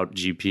 without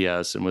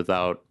GPS, and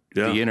without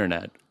the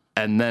internet.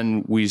 And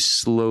then we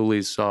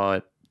slowly saw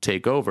it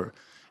take over.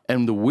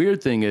 And the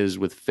weird thing is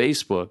with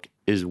Facebook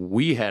is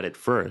we had it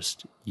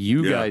first.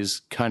 You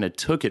guys kind of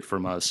took it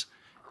from us,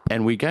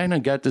 and we kind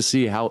of got to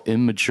see how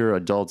immature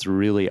adults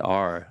really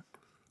are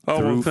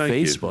through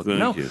Facebook.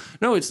 Thank you.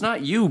 No, it's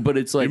not you, but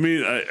it's like... I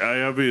mean,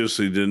 I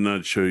obviously did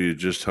not show you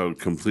just how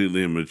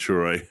completely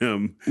immature I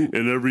am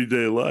in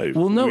everyday life.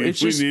 Well, no, we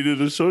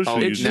needed a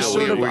social. It's just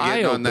sort of we're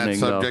getting on that eye-opening,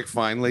 subject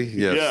finally.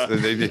 Yes.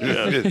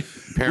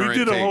 We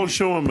did a whole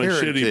show on my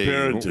shitty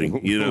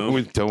parenting,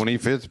 with Tony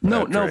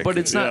Fitzpatrick. No, but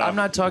it's not. I'm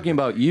not talking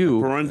about you.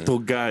 Parental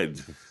guide.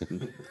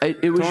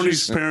 It was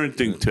Tony's just,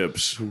 parenting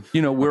tips.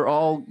 We're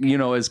all,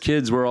 as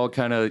kids, we're all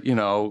kind of,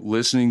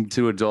 listening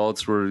to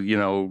adults. We're,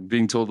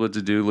 being told what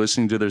to do,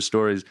 listening to their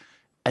stories.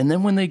 And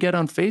then when they get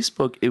on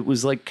Facebook, it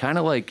was like kind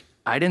of like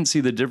I didn't see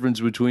the difference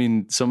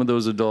between some of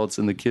those adults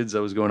and the kids I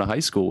was going to high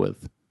school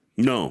with.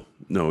 No,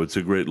 it's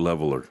a great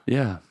leveler.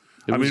 Yeah.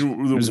 It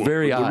was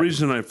very odd. The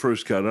reason I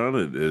first got on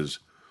it is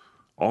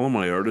all of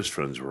my artist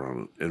friends were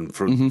on it. And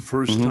for the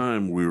first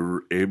time, we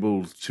were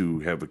able to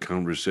have a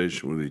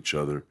conversation with each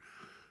other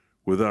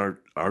without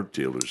art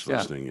dealers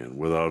listening in,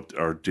 without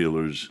art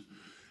dealers,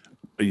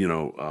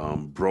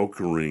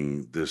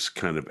 brokering this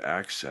kind of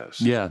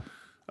access. Yeah.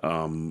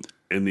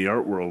 In the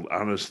art world,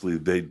 honestly,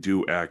 they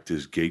do act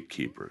as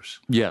gatekeepers.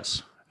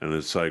 Yes. And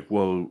it's like,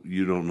 well,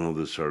 you don't know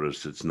this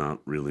artist. It's not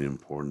really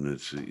important.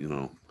 It's,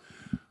 you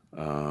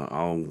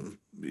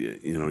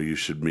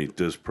should meet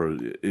this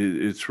person.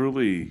 It's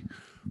really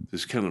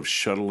this kind of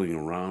shuttling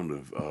around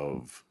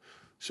of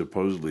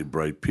supposedly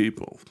bright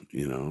people,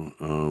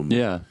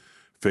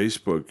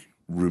 Facebook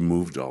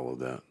removed all of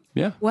that.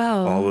 Yeah.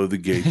 Well, all of the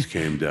gates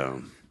came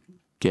down.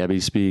 Gabby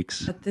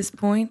speaks. At this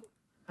point,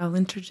 I'll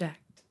interject.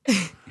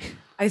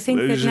 I think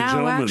Ladies that now, and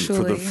gentlemen, actually,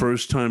 for the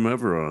first time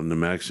ever on the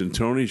Max and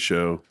Tony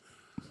show,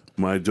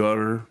 my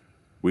daughter,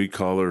 we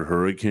call her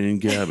Hurricane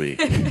Gabby.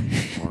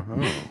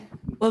 Wow.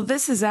 Well,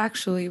 this is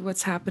actually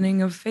what's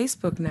happening of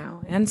Facebook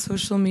now and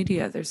social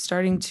media. They're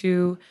starting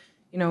to,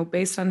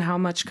 based on how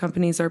much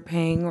companies are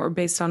paying or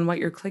based on what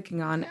you're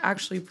clicking on,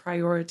 actually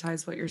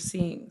prioritize what you're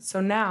seeing.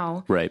 So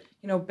now, right.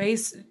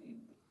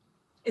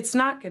 it's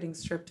not getting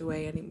stripped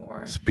away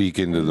anymore. Speak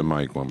into the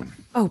mic, woman.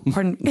 Oh,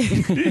 pardon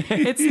me.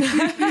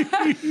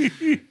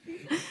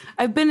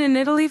 I've been in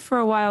Italy for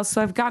a while,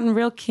 so I've gotten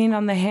real keen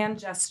on the hand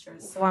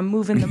gestures. So I'm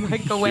moving the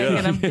mic away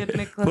and I'm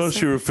getting it closer.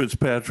 Plus, you're a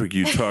Fitzpatrick.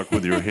 You talk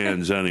with your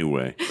hands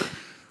anyway.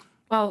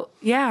 Well,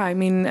 yeah, I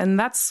mean, and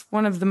that's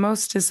one of the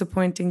most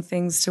disappointing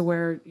things to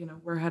where,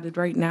 we're headed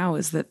right now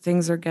is that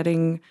things are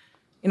getting,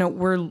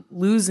 we're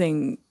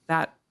losing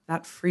that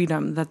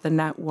freedom that the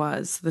net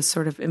was, the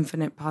sort of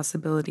infinite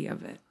possibility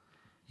of it.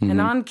 Mm-hmm.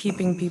 And on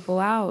keeping people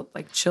out,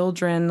 like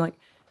children,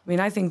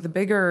 I think the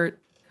bigger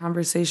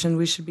conversation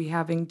we should be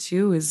having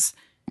too is,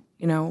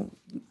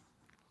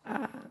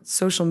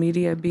 social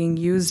media being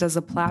used as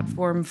a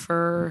platform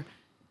for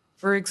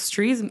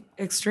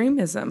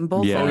extremism,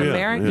 both in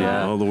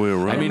America, all the way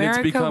around.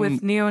 America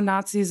with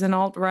neo-Nazis and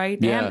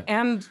alt-right,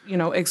 and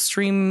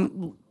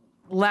extreme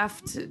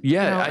left.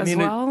 As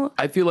well.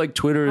 I feel like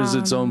Twitter is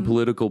its own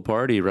political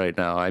party right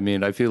now.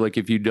 I feel like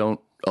if you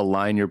don't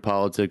align your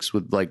politics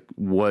with like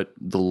what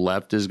the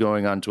left is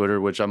going on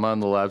Twitter, which I'm on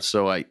the left,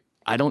 so I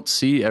don't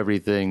see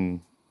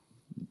everything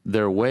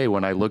their way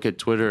when I look at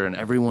Twitter and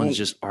everyone's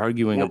just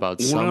arguing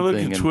about something. When I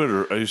look at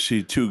Twitter, I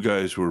see two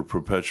guys who are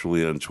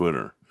perpetually on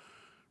Twitter.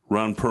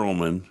 Ron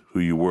Perlman, who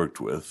you worked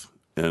with,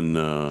 and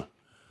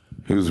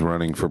who's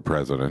running for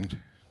president.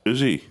 Is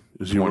he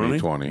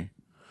 2020. Running?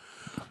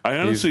 I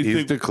honestly he's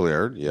think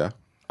declared, yeah.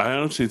 I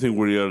honestly think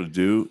what he ought to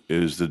do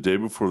is the day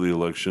before the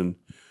election,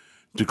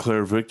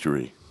 declare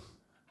victory.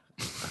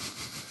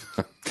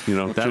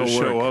 That'll just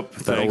work. Show up.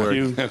 Thank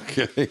you.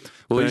 Okay.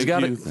 Well, he's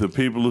got it. The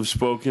people have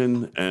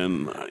spoken,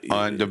 and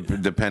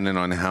depending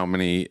on how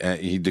many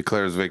he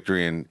declares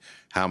victory and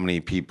how many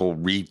people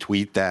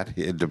retweet that,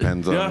 it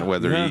depends on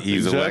whether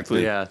he's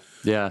elected.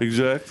 Yeah,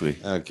 exactly.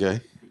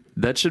 Okay.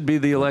 That should be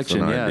the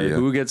election. Idea.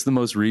 Who gets the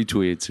most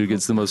retweets? Who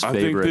gets the most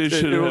favorites?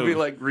 It will be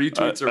like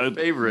retweets or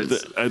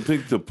favorites. I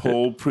think the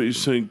poll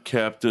precinct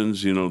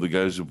captains, the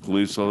guys who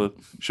police all that,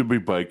 should be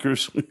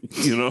bikers.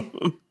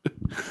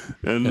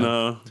 And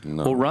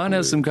well, Ron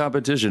has some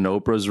competition.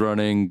 Oprah's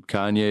running.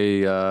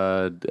 Kanye,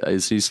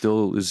 is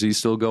he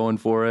still going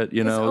for it?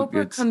 Is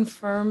Oprah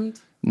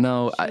confirmed?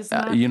 No,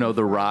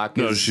 The Rock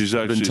has she's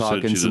actually been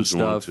talking said she some doesn't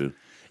want stuff. to.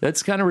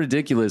 That's kind of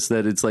ridiculous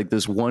that it's like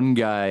this one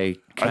guy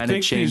kind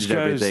of changed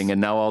everything, and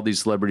now all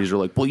these celebrities are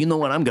like, well, you know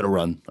what? I'm going to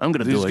run. I'm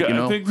going to do it.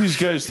 I think these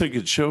guys think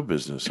it's show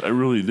business. I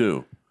really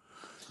do.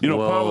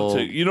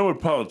 Politics. You know what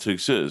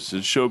politics is?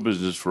 It's show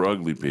business for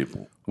ugly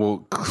people.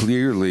 Well,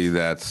 clearly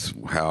that's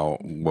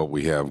what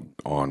we have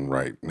on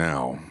right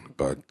now,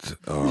 but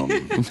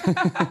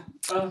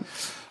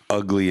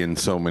ugly in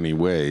so many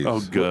ways. Oh,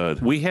 God.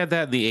 We had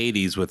that in the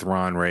 80s with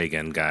Ron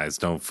Reagan, guys.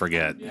 Don't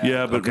forget.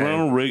 Yeah, but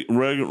Ronald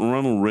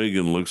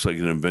Reagan looks like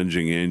an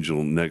avenging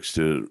angel next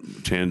to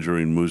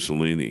Tangerine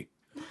Mussolini.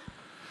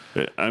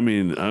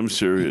 I'm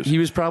serious. He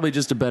was probably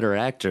just a better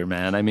actor,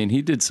 man.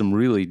 He did some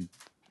really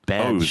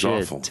bad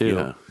shit, awful. too.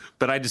 Yeah.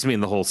 But I just mean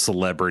the whole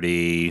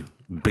celebrity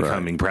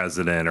becoming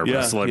president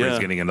or celebrities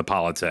getting into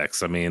politics.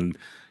 Granted,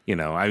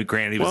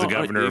 he was the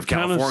governor of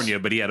California,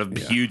 but he had a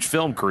huge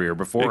film career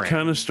beforehand. It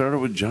kind of started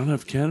with John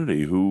F.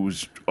 Kennedy, who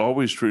was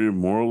always treated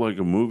more like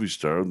a movie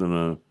star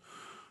than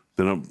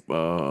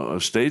a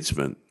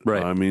statesman.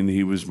 Right.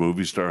 He was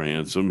movie star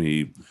handsome.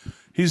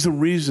 He's the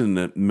reason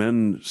that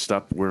men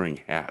stopped wearing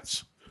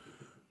hats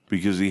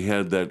because he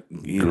had that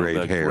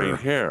great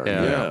hair.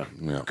 Yeah.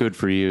 Good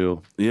for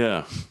you.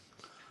 Yeah.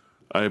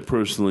 I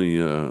personally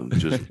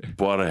just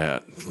bought a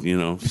hat,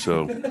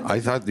 so.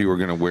 I thought you were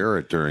going to wear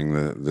it during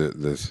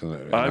this.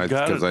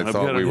 Because I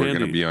thought we were going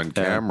to be on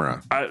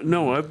camera.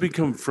 I've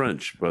become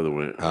French, by the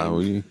way.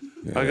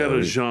 I got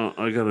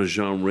a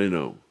Jean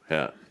Reno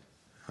hat.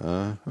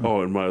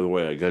 Oh, and by the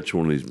way, I got you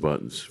one of these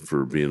buttons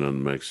for being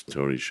on the Max and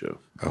Tony show.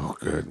 Oh,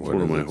 good. It's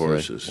one of my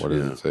horses. What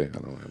does it say? I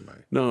don't have my.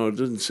 No, it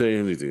doesn't say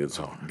anything. It's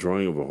a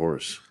drawing of a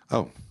horse.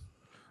 Oh,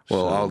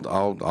 well,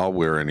 I'll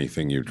wear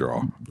anything you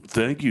draw.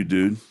 Thank you,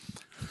 dude.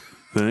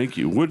 Thank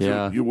you. What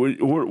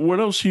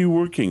else are you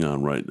working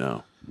on right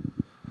now?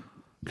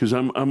 Because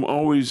I'm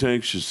always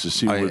anxious to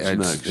see what's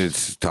next.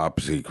 It's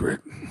top secret.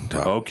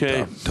 Top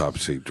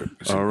secret.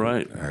 All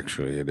right.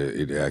 Actually,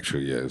 it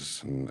actually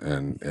is,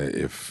 and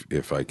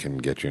if I can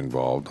get you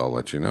involved, I'll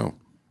let you know.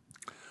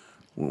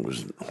 Well, I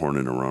was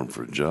horning around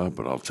for a job,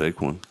 but I'll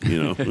take one.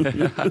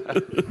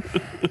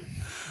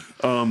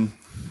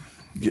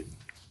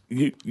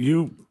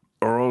 You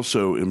are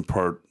also in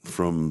part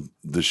from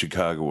the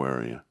Chicago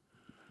area.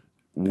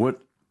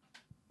 What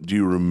do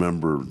you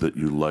remember that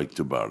you liked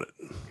about it?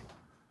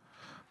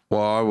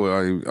 Well,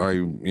 I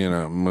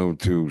moved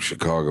to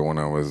Chicago when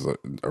I was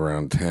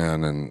around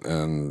 10,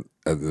 and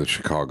at the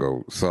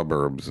Chicago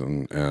suburbs,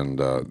 and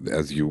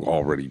as you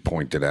already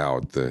pointed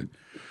out, the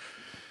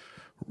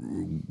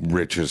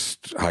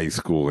richest high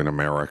school in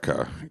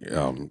America.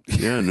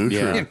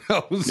 Neutral.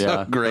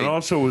 So great. And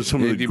also with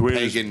some of the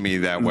greatest, pegging me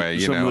that way.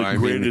 Some of the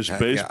greatest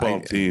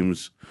baseball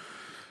teams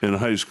in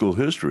high school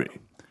history.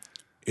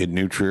 In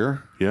New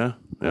Trier? Yeah,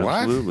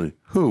 absolutely.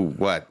 Who?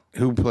 What?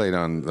 Who played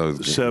on those?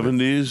 The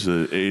 70s,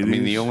 the 80s? I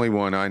mean, the only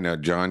one I know,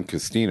 John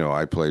Castino.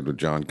 I played with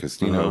John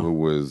Castino, who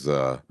was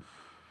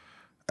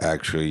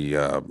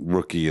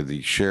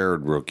actually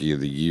shared rookie of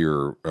the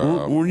year.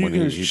 Weren't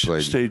you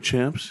guys state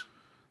champs?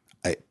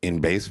 In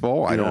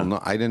baseball? I don't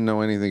know. I didn't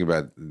know anything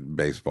about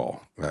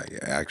baseball.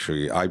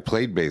 I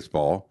played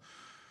baseball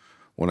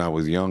when I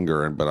was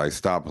younger, but I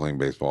stopped playing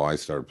baseball. I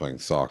started playing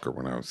soccer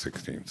when I was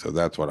 16. So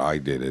that's what I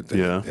did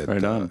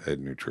at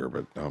New Trier.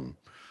 But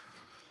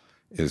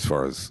as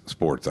far as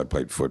sports, I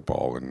played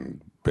football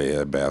and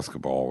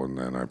basketball, and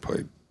then I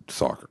played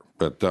soccer.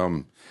 But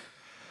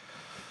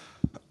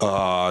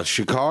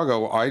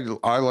Chicago,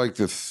 I like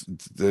this.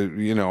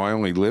 I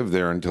only lived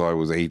there until I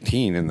was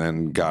 18, and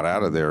then got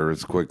out of there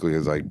as quickly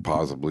as I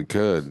possibly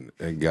could,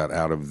 and got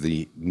out of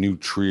the New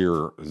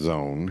Trier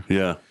zone.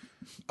 Yeah.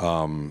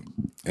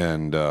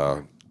 And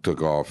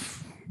took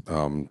off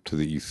to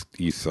the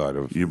east side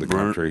of the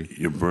country.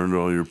 You burned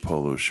all your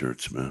polo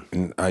shirts, man.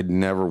 And I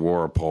never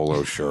wore a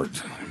polo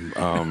shirt.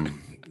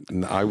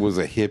 I was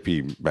a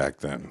hippie back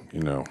then,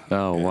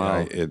 Oh,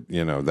 wow.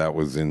 That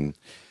was in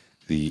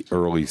the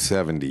early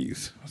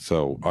 70s.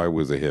 So I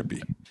was a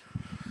hippie.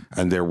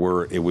 And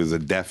it was a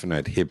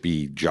definite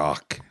hippie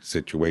jock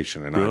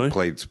situation. And really? I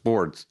played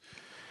sports.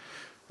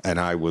 And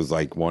I was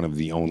like one of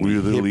the only. Were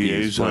you the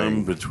hippies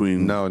liaison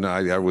between? No,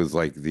 I was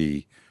like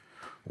the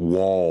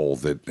wall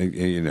that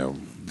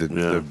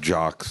the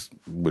jocks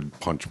would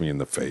punch me in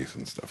the face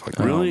and stuff like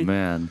that. Really? Oh,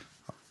 man.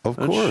 Of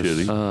That's course.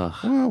 shitty.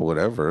 Well,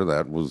 whatever.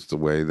 That was the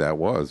way that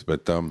was.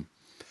 But Don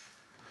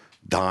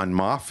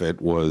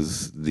Moffat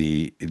was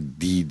the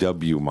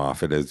D.W.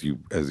 Moffat, as you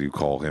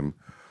call him,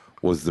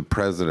 was the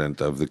president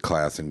of the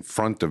class in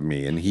front of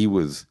me, and he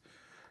was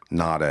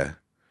not a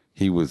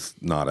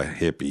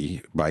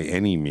hippie by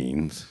any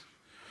means,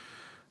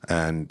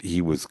 and he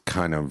was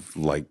kind of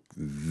like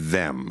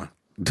them.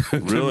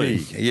 Really?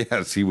 Me.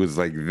 Yes, he was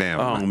like them.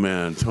 Oh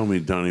man, tell me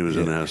Donnie was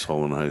an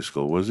asshole in high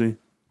school, was he?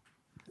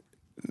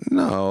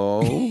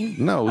 No,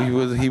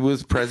 he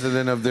was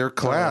president of their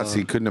class.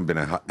 He couldn't have been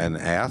an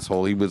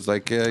asshole. He was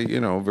like a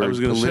very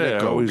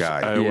politico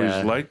guy. I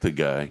always liked the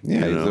guy.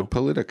 Yeah, he's a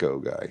politico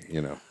guy.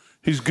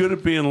 He's good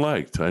at being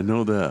liked. I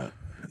know that.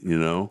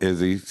 Is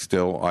he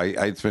still?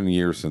 It's been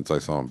years since I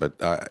saw him,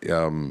 but I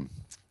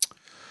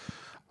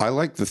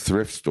like the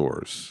thrift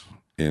stores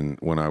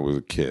when I was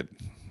a kid.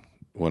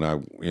 When I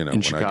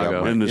in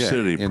Chicago, in the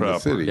city proper. The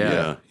city,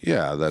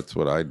 yeah, that's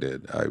what I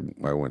did. I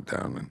went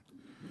down and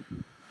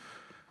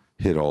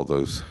hit all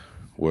those.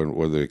 What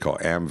do they call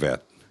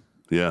AMVET?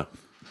 Yeah.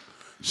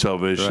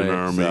 Salvation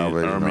Army,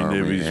 Army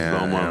Navy,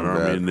 Belmont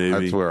Army and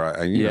Navy. That's where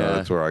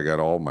that's where I got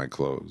all my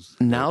clothes.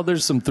 Now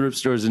there's some thrift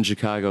stores in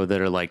Chicago that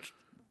are like,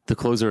 the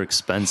clothes are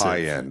expensive.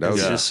 High end.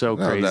 It's just so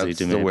crazy that's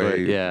to me. The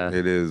way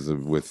it is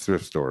with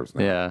thrift stores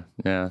now.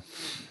 Yeah.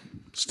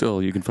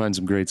 Still, you can find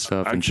some great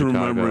stuff in Chicago. I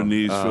can remember in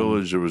East Um,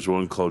 Village there was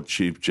one called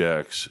Cheap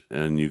Jack's,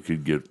 and you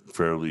could get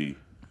fairly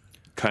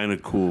kind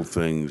of cool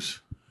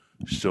things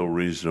still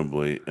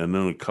reasonably. And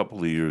then a couple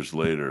of years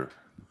later,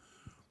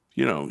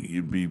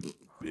 you'd be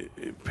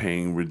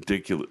paying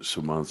ridiculous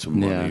amounts of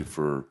money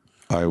for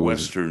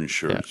Western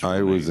shirts.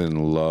 I was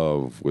in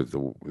love with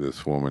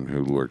this woman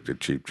who worked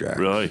at Cheap Jack's.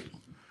 Really?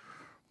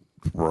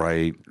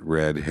 Bright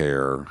red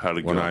hair. How'd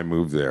it go? When I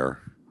moved there.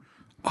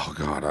 Oh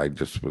God, I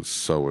just was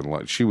so in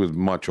love. She was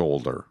much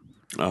older.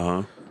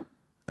 Uh-huh.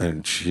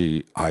 And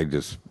I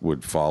just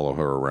would follow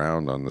her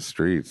around on the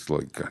streets.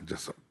 Like,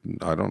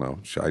 I don't know.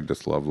 I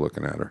just love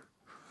looking at her.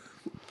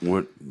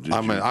 What?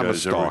 I'm a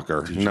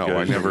stalker. No,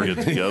 I never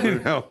get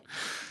together.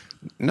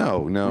 No.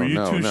 Were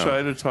you too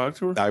shy to talk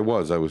to her? I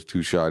was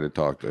too shy to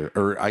talk to her.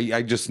 Or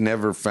I just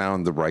never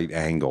found the right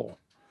angle.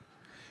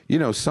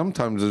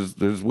 Sometimes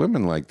there's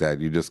women like that.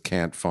 You just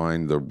can't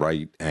find the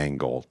right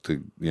angle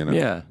to,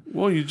 Yeah.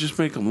 Well, you just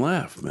make them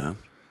laugh, man.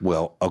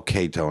 Well,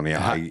 okay, Tony.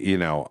 Are you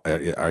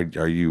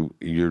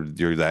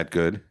you're that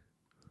good?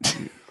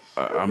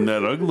 I'm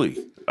that ugly.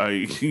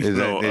 I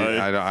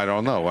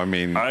don't know. I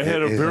mean, I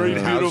had a very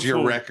beautiful. How's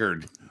your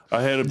record?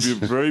 I had a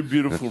very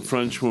beautiful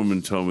French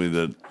woman tell me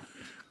that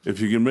if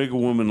you can make a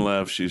woman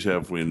laugh, she's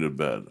halfway into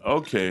bed.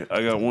 Okay,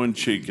 I got one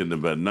cheek in the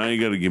bed. Now you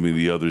got to give me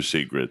the other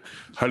secret.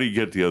 How do you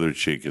get the other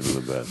cheek into the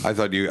bed? I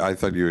thought you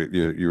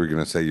were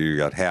going to say you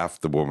got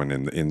half the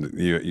woman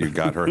you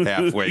got her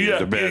halfway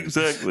into bed.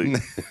 Exactly.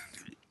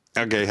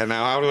 Okay,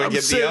 now how do I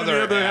get the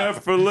other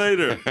half for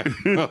later?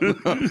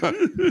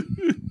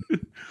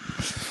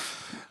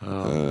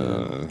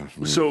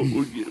 So,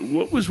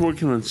 what was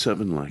working on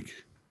Seven like?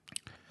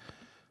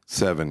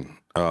 Seven.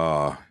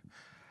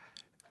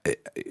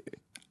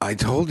 I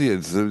told you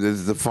it's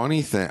the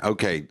funny thing.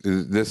 Okay,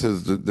 this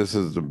is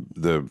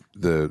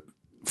the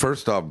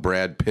first off,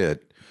 Brad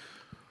Pitt.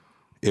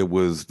 It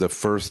was the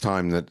first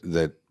time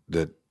that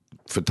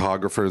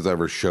photographers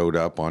ever showed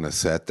up on a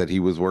set that he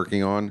was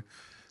working on,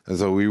 and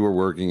so we were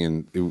working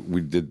and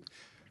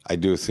I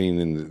do a scene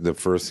in the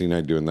first scene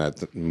I do in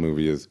that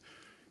movie is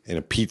in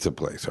a pizza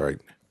place, right?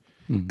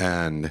 Mm-hmm.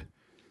 And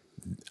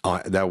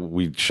that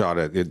we shot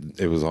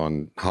it was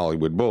on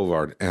Hollywood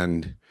Boulevard,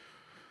 and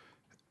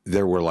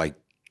there were like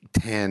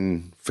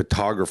 10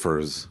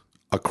 photographers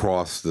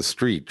across the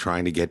street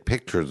trying to get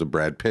pictures of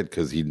Brad Pitt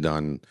because he'd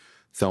done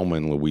Thelma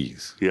and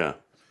Louise. Yeah.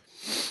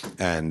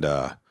 And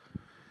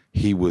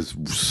he was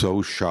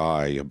so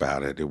shy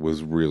about it. It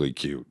was really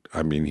cute.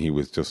 I mean, he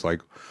was just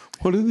like,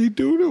 what are they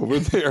doing over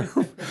there?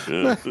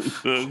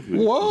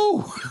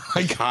 Whoa!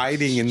 Like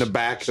hiding in the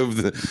back of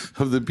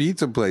the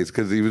pizza place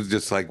because he was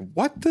just like,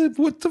 what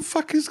the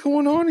fuck is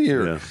going on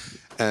here? Yeah.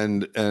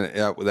 And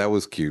that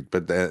was cute.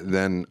 But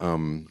then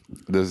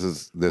this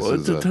is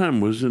at the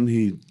time, wasn't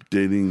he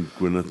dating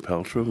Gwyneth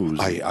Paltrow?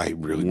 I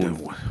really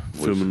don't.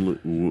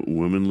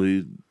 Women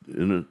lead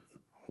in it.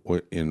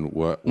 What in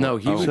what? No,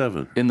 he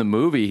Seven. In the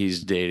movie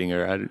he's dating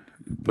her.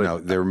 But no,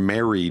 they're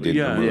married in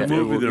the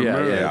movie. They're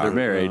married. Yeah, they're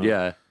married.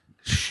 Yeah.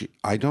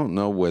 I don't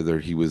know whether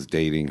he was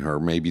dating her.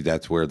 Maybe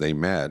that's where they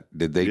met.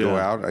 Did they go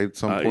out at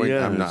some point?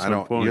 Yeah, at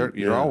some point.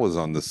 You're always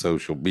on the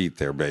social beat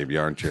there, baby,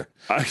 aren't you?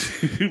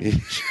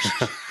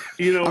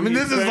 You know, I mean,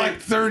 this is like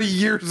 30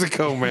 years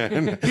ago,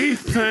 man. He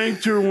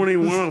thanked her when he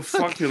won a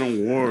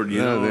fucking award.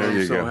 You know, there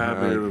you I'm so go.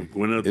 happy to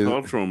Gwyneth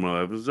Paltrow in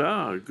my life. It was,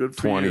 good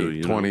for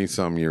 20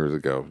 some years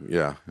ago.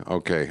 Yeah.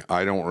 Okay.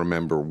 I don't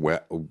remember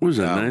what was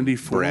it,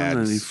 94,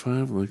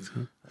 95, like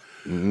that?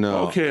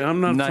 No. Okay, I'm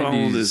not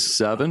following this.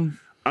 97?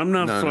 I'm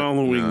not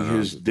following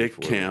his dick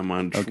cam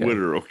on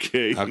Twitter,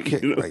 okay?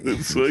 You know,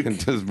 it's like,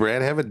 does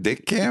Brad have a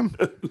dick cam?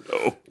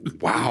 No.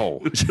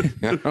 Wow.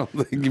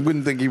 You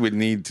wouldn't think he would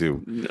need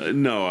to.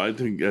 No, I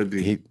think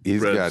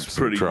he's Brad's got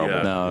some pretty, trouble.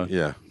 Yeah. No.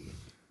 Yeah.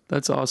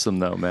 That's awesome,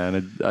 though,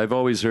 man. I've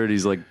always heard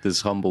he's like this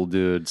humble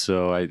dude,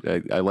 so I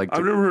like to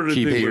I've never heard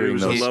keep anything where he hearing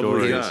was a those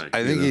lovely stories. guy.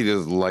 I think he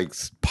just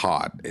likes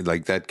pot.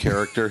 Like that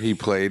character he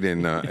played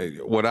in.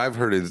 What I've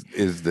heard is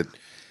that.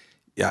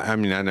 Yeah, I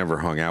mean, I never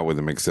hung out with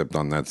him except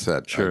on that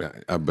set. Sure,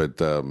 but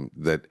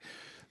that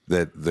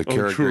the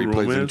character he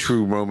plays in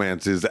True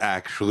Romance is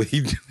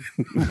actually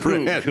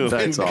Brad.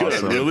 That's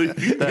awesome. Really?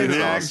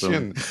 That's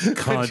awesome.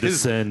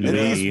 Condescend At me.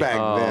 least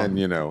back then,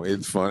 you know,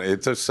 it's fun.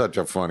 It's such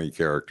a funny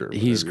character.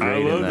 He's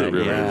great in that.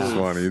 Really Yeah.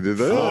 funny.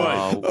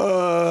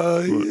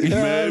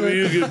 Maybe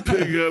you could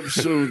pick up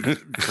some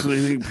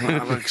cleaning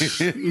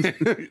products. You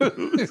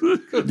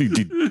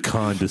did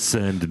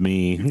condescend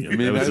me. I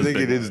mean, I think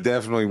it is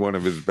definitely one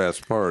of his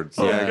best parts.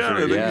 Oh, yeah, God,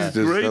 I think he's just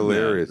great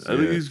hilarious. in that. I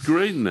think he's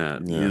great in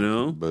that, you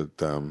know? But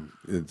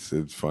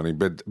it's funny.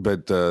 But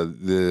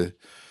the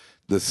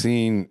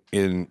scene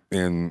in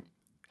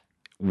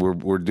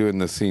we're doing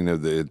the scene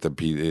of at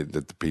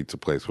the pizza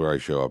place where I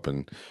show up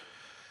and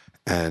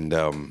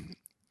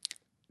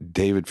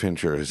David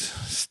Fincher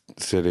is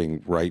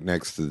sitting right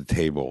next to the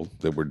table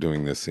that we're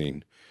doing this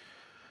scene,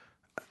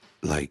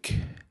 like,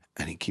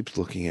 and he keeps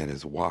looking at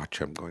his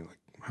watch. I'm going like,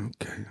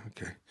 okay.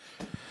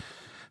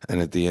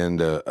 And at the end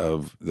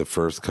of the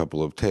first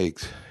couple of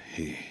takes,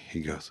 he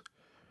goes,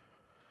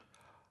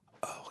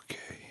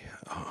 okay,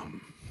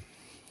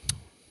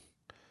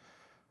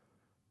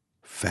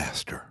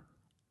 faster.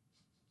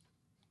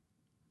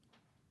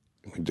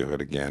 We do it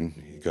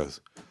again. He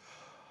goes,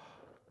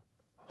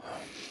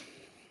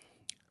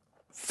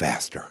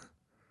 faster.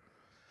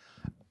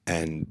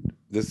 And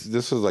this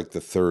is like the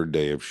third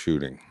day of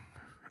shooting,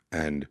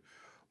 and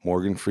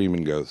Morgan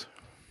Freeman goes.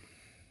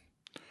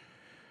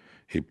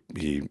 He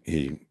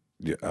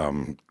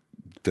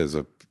does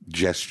a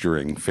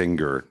gesturing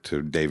finger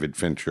to David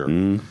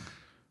Fincher.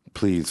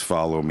 Please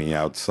follow me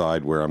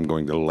outside where I'm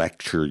going to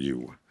lecture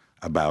you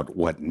about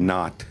what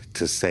not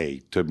to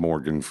say to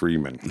Morgan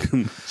Freeman.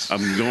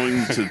 I'm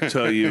going to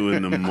tell you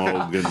in the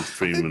Morgan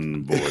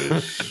Freeman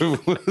voice.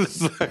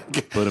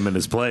 Put him in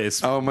his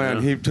place. Oh,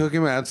 man. He took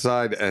him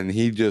outside, and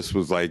he just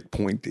was, like,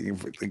 pointing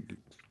for, like,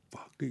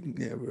 fucking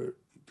never.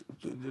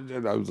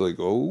 And I was like,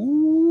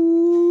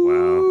 oh.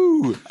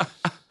 Wow.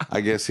 I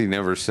guess he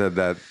never said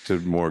that to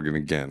Morgan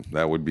again.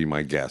 That would be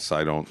my guess.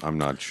 I'm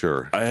not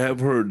sure. I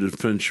have heard that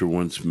Fincher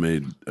once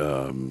made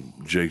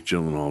Jake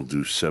Gyllenhaal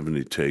do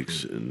 70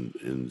 takes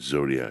in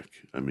Zodiac.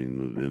 I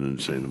mean, an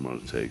insane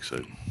amount of takes.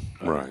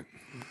 Right.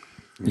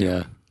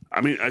 Yeah.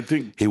 I mean, I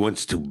think he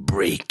wants to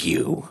break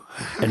you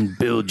and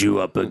build you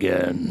up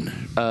again.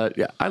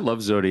 Yeah, I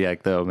love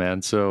Zodiac though,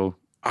 man. So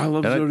I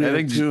love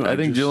Zodiac too. I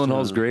think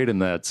Gyllenhaal's great in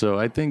that. So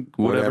I think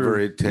whatever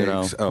it takes. You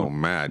know, oh,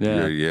 Matt.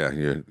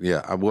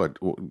 Yeah. What?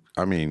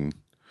 I mean,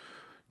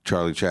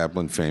 Charlie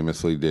Chaplin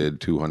famously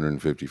did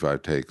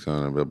 255 takes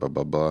on it, blah blah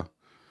blah blah.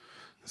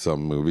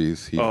 Some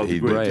movies he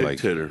did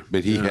like,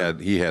 but he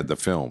had the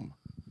film.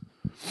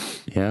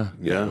 Yeah.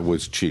 It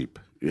was cheap.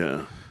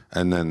 Yeah.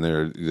 And then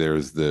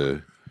there's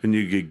the. And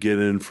you could get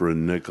in for a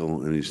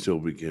nickel, and he still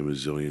became a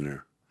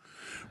zillionaire.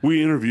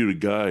 We interviewed a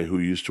guy who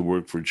used to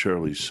work for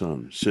Charlie's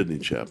son, Sidney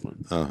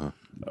Chaplin,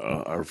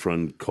 our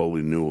friend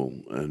Coley Newell,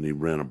 and he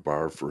ran a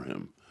bar for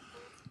him.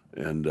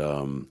 And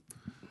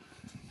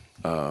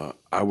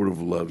I would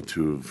have loved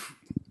to have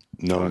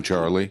known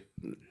Charlie.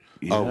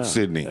 Yeah,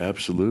 Sidney.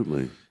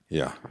 Absolutely.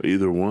 Yeah.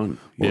 Either one.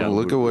 Well,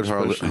 look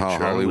at how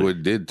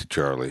Hollywood did to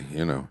Charlie,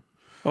 you know.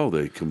 Oh,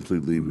 they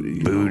completely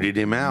booted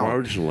him out.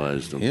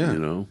 Marginalized him, you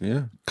know.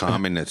 Yeah.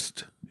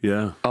 Communist.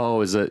 Yeah. Oh,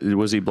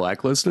 was he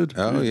blacklisted?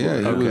 Oh yeah,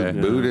 he was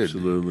booted.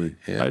 Absolutely.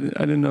 Yeah. I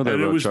didn't know that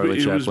about Charlie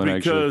Chaplin.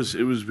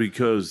 It was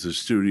because the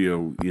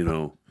studio,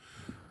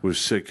 was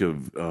sick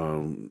of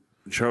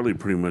Charlie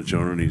pretty much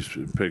owning these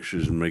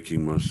pictures and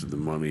making most of the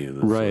money.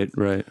 And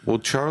Right. Well,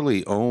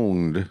 Charlie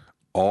owned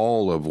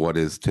all of what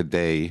is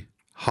today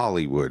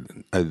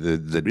Hollywood,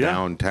 the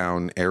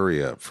downtown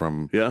area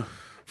from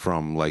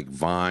like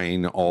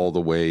Vine all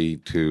the way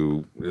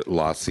to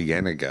La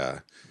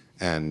Cienega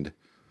and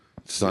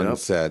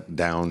Sunset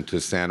down to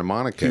Santa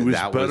Monica. He was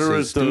that better was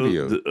his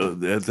studio.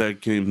 at that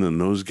game than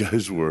those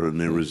guys were,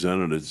 and they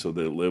resented it, so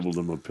they labeled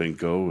him a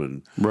pinko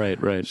and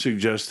Right.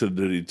 suggested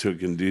that he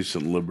took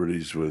indecent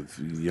liberties with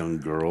young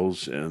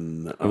girls.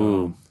 And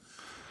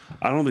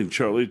I don't think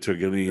Charlie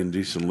took any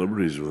indecent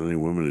liberties with any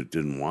women that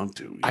didn't want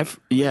to.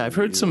 I've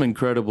heard some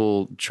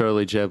incredible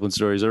Charlie Chaplin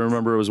stories. I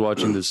remember I was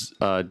watching this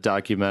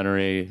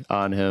documentary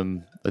on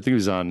him. I think it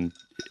was on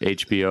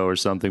HBO or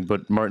something,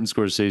 but Martin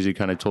Scorsese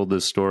kind of told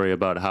this story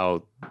about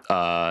how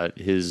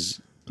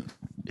his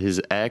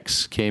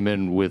ex came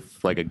in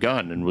with like a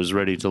gun and was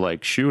ready to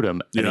like shoot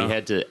him, and he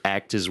had to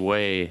act his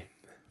way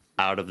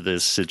out of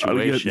this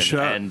situation,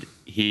 and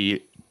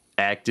he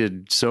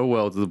acted so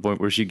well to the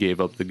point where she gave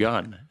up the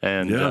gun.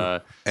 And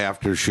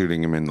after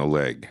shooting him in the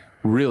leg.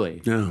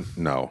 Really? Yeah.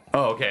 No.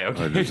 Oh, okay.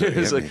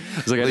 It's like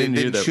I didn't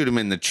hear that. Shoot him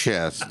in the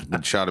chest,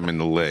 but shot him in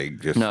the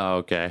leg. No,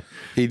 okay.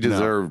 He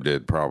deserved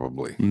it,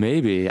 probably.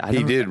 Maybe.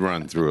 He did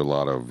run through a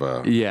lot of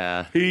women.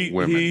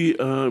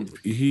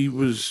 He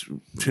was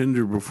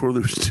Tinder before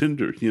there was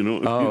Tinder,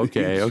 Oh,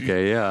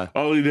 okay, yeah.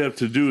 All he'd have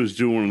to do is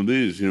do one of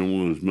these,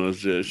 with his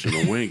mustache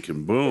and a wink,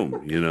 and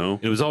boom,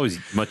 It was always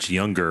much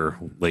younger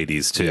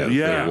ladies, too.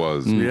 Yeah. It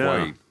was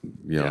quite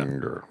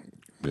younger.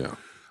 Yeah.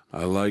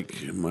 I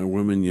like my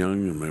women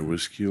young and my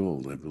whiskey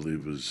old, I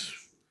believe was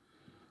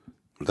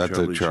That's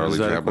a Charlie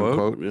Chaplin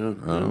quote? Yeah.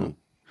 Oh.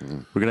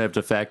 We're going to have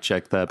to fact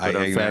check that. But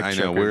I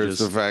know. Where's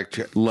the fact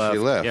check? Left. She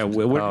left. Yeah,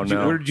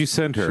 where did you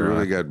send her? She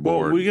really got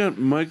bored. Well, we got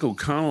Michael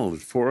Connell at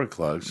 4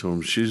 o'clock, so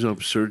she's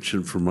up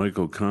searching for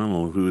Michael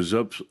Connell, who is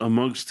up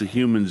amongst the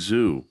human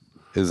zoo.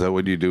 Is that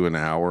what you do, an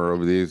hour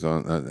of these?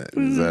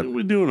 Is that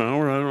we do an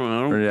hour? I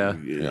don't.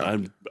 Yeah.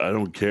 I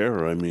don't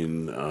care. I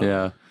mean,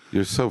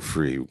 You're so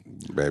free,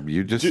 babe.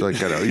 You just you're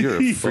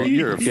a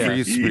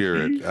free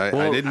spirit.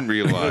 I didn't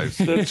realize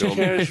until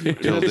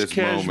this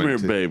Cashmere,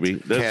 moment, baby.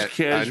 That's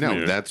Cashmere. I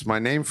know that's my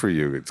name for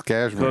you. It's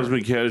Cashmere. Calls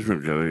me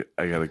Cashmere.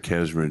 I got a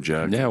Cashmere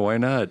jacket. Yeah, why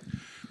not?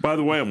 By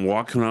the way, I'm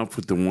walking off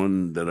with the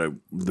one that I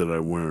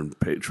wear in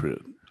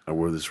Patriot. I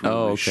wear this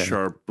really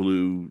sharp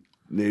blue,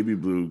 navy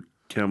blue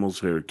camel's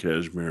hair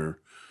cashmere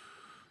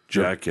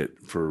jacket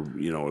for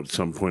at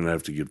some point I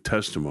have to give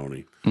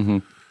testimony. Mm-hmm.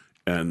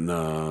 And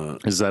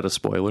is that a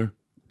spoiler?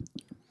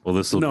 Well,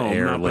 this will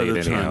air not late by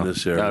the time anyhow.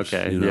 this airs.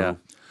 Okay, yeah.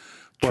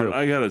 But True.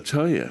 I got to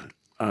tell you,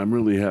 I'm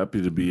really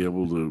happy to be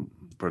able to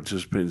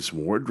participate in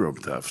some wardrobe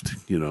theft.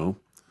 So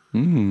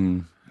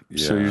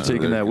you're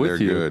taking that with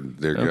you. They're good.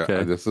 They're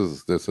good. This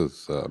is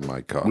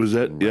my costume. Was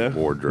that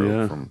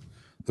wardrobe from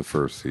the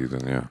first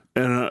season? Yeah.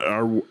 And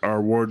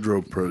our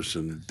wardrobe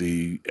person,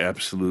 the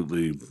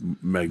absolutely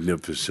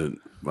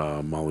magnificent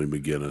Molly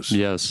McGinnis.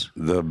 Yes,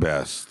 the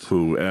best.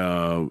 Who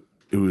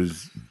it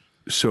was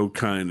so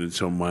kind and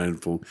so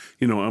mindful.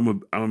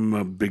 I'm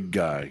a big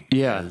guy.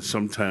 Yeah. And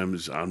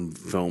sometimes on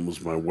films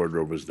my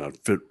wardrobe is not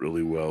fit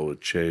really well. It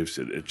chafes,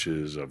 it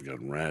itches, I've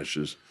got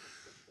rashes.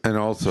 And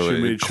also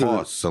it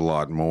costs a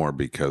lot more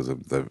because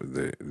of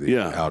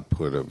the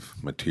output of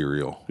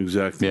material.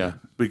 Exactly. Yeah.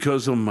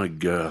 Because of my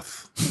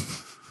girth.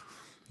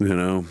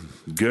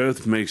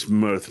 Girth makes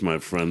mirth, my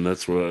friend.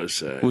 That's what I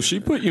say. Well, she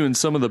put you in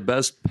some of the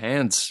best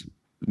pants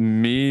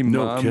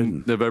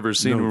Mom have ever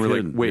seen. No we're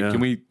kidding. Like,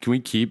 wait, can we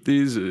keep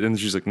these? And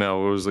she's like,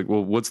 no. I was like,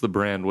 well, what's the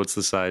brand? What's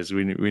the size?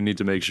 We need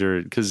to make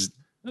sure because,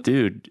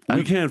 dude,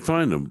 we can't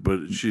find them.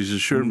 But she's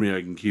assured me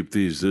I can keep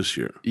these this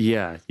year.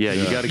 Yeah.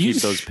 You got to keep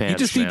those pants. You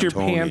just need your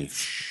Tony,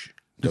 pants.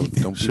 Don't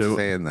be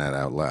saying that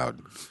out loud.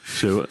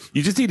 So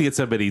you just need to get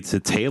somebody to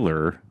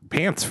tailor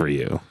pants for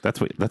you.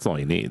 That's all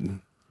you need.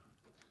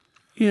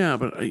 Yeah,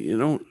 but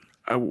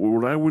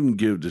what I wouldn't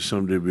give to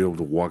someday be able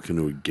to walk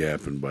into a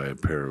Gap and buy a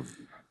pair of.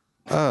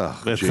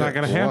 That's not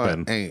going to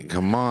happen. Hey,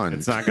 come on.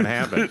 It's not going to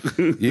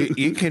happen.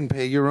 You can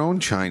pay your own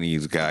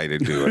Chinese guy to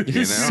do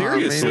it.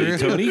 Seriously,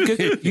 Tony,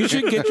 you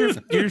should get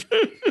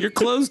your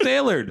clothes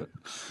tailored.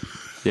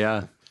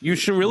 Yeah. You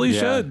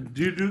should.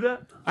 Do you do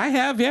that? I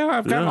have, yeah.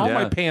 I've got all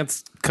my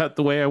pants cut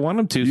the way I want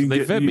them to, so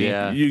they fit me.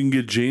 Yeah. You can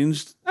get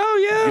jeans.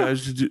 Oh, yeah.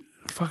 Guys to do.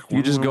 Fuck,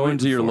 You just go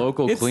into your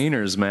local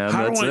cleaners, man.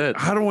 That's it.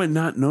 How do I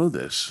not know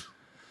this?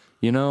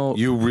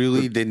 You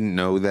really didn't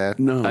know that?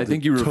 No, I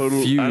think you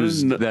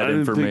refused that I didn't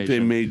information. think they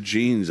made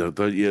jeans. I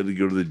thought you had to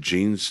go to the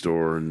jeans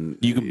store and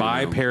You could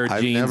buy a pair of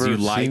I've jeans never you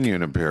like. seen you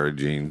in a pair of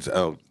jeans.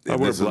 Oh, I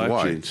wear this is black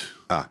why. jeans.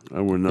 Ah, I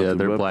wear nothing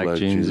they're but black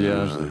jeans,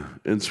 yeah. usually.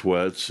 And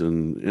sweats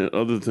and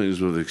other things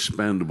with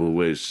expandable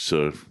waists.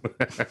 So,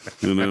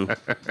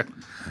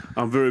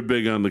 I'm very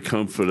big on the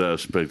comfort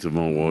aspect of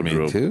my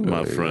wardrobe, me too.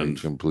 my I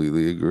friend.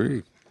 completely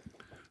agree.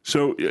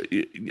 So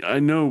I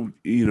know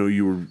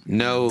you were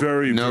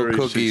very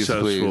cookies,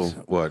 successful. Please.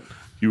 What?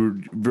 You were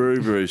very,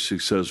 very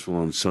successful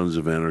on Sons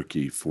of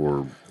Anarchy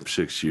for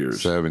 6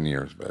 years. 7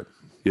 years, babe.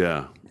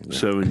 Yeah,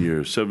 7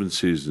 years, 7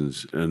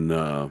 seasons, and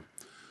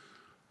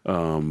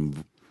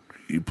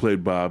you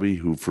played Bobby,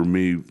 who for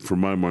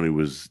my money,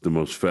 was the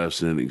most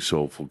fascinating,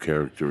 soulful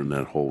character in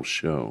that whole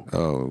show.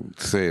 Oh,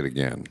 say it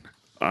again.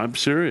 I'm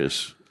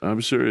serious. I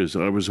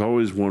was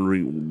always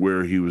wondering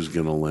where he was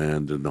going to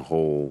land in the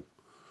whole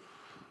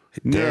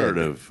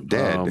narrative.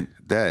 Dead.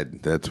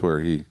 That's where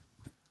he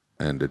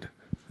ended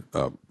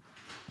up.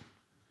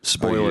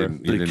 Spoiler. You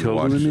didn't killed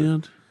watch him in it. the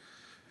end?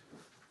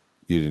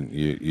 You didn't.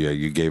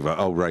 You gave up.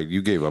 Oh, right.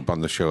 You gave up on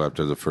the show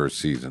after the first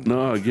season.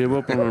 No, I gave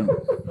up on him.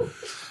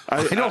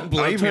 I don't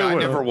blame you. I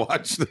never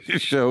watched the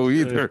show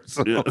either.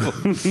 So. Yeah.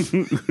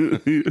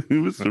 He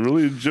was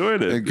really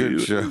enjoyed it. A good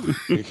show.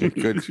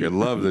 Good show.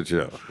 Love the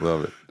show.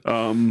 Love it.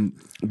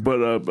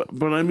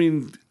 But I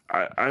mean,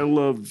 I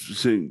loved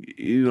seeing.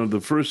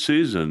 The first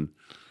season,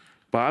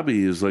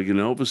 Bobby is like an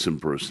Elvis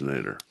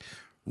impersonator.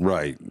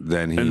 Right.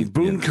 Then and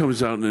Boone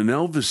comes out in an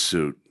Elvis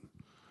suit.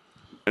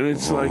 And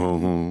it's like,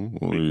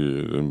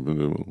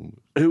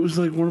 it was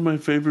like one of my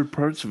favorite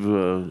parts of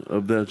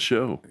that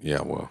show.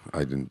 Yeah, well, I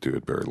didn't do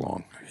it very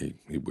long.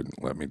 He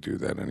wouldn't let me do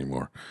that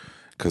anymore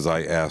because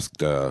I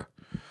asked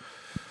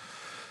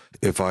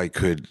if I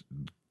could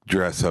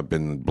dress up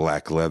in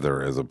black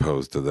leather as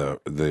opposed to the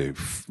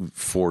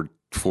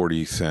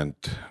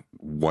 40-cent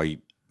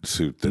white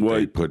suit that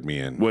they put me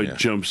in. White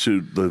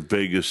jumpsuit, the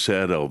Vegas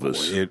sad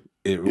Elvis.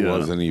 It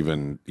wasn't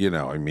even,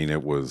 I mean,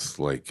 it was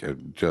like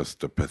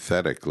just a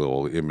pathetic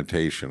little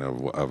imitation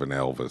of an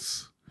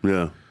Elvis.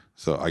 Yeah.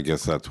 So I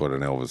guess that's what an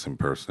Elvis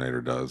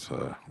impersonator does.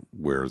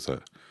 Wears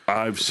a.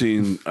 I've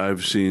seen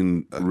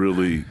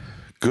really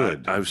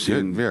good. I've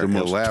seen the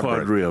most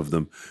tawdry of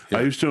them. Yeah.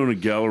 I used to own a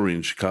gallery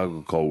in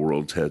Chicago called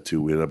World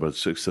Tattoo. We had about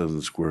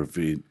 6,000 square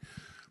feet,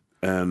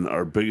 and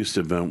our biggest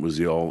event was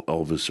the All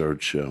Elvis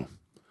Art Show,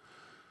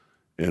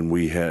 and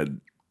we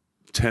had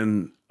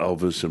 10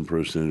 Elvis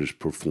impersonators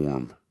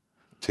perform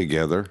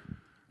together.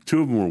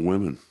 2 of them were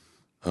women,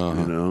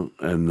 and no,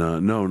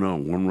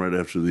 one right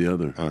after the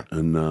other,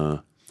 and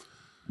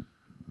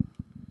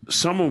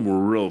some of them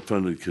were real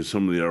offended because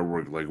some of the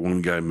artwork, like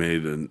one guy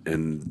made, and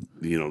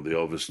the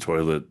Elvis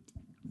toilet,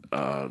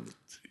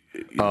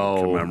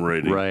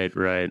 commemorating, right.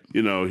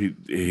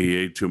 He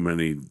ate too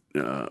many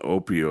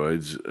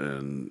opioids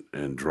and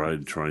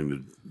died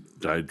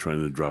trying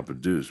to drop a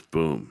deuce.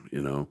 Boom,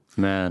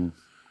 Man.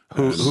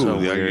 Who? So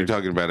Are you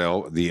talking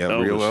about the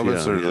real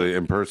Elvis or the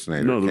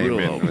impersonator? No, the real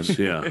Elvis.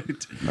 Yeah.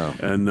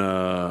 And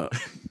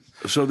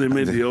so they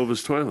made the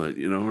Elvis toilet,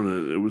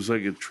 and it was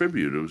like a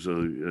tribute. It was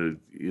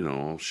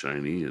all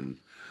shiny and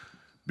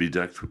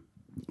bedecked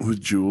with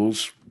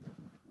jewels.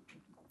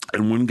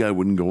 And one guy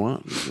wouldn't go on.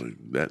 It was like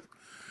that,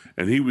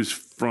 and he was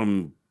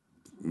from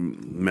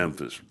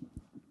Memphis,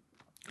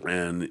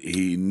 and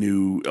he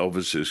knew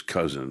Elvis's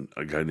cousin,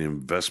 a guy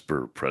named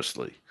Vesper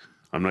Presley.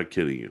 I'm not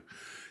kidding you.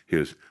 He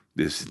was.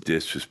 This is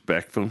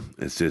disrespectful.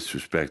 It's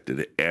disrespectful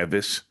to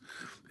Elvis.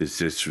 It's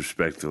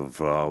disrespectful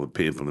for all the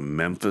people in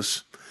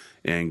Memphis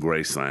and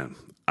Graceland.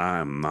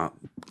 I'm not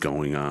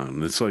going on.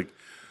 And it's like,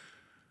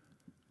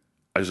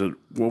 I said,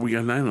 well, we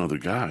got 9 other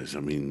guys. I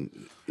mean,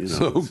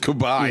 So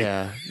goodbye.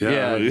 Yeah.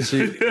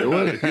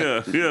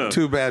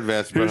 Too bad,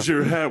 Vesper. Here's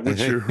your hat.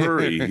 What's your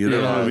hurry? I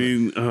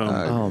mean,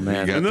 oh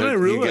man. And then I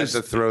realized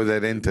you got to throw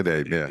that in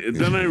today. Yeah.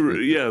 Then I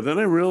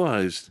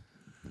realized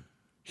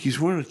he's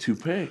wearing a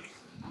toupee.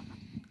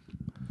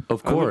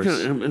 Of course.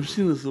 I'm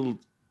seeing this little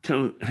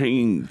kind of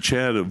hanging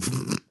chat of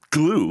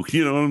glue,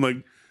 and I'm like,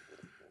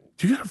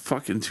 do you got a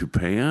fucking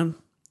toupee on?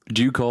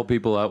 Do you call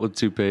people out with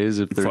toupees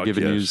if they're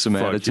giving you some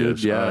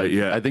attitude? Yes.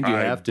 Yeah, I think you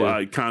have to.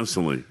 I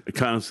constantly. I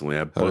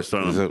bust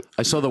on them.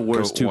 I saw the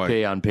worst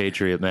toupee on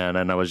Patriot, man,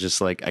 and I was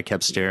just like, I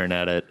kept staring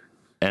at it,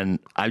 and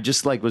I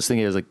just was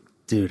thinking, I was like,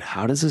 dude,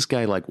 how does this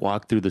guy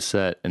walk through the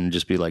set and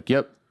just be like,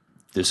 yep,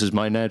 this is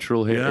my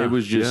natural hair? Yeah, it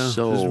was just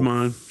so. This is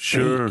mine.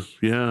 Sure. Fake.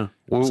 Yeah.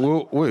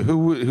 Well, wait,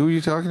 who are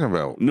you talking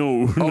about?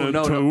 No, we're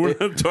not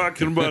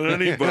talking about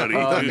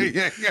anybody.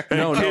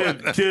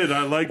 Kid,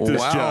 I like this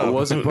job. It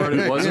wasn't part of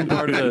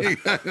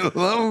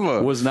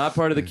the. Was not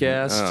part of the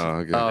cast. Oh,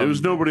 okay. It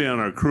was nobody on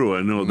our crew.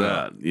 I know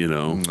that.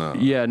 No.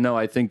 Yeah, no.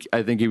 I think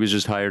he was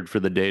just hired for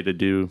the day to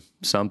do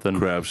something.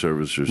 Craft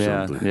service or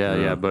something.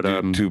 Yeah. But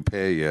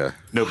toupee, yeah.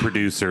 No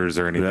producers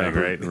or anything,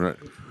 right? Right.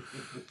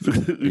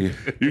 You're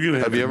gonna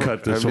have to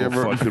cut this whole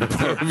fucking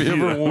part. Have you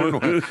ever worn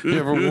one? You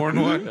ever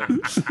worn one?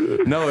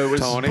 No, it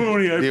was Tony.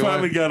 Booney, I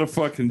finally got a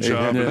fucking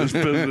job in this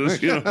business.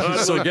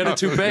 So get a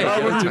toupee.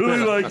 I would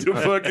really like to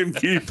fucking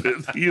keep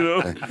it.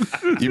 You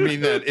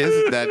mean that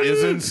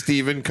isn't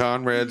Stephen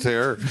Conrad's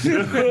hair?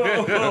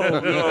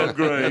 Oh,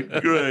 great.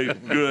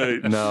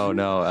 No.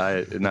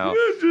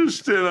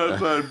 Just stand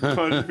outside, and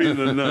punch me in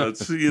the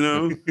nuts.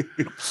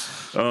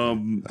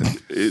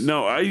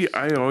 No, I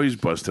always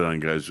busted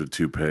on guys with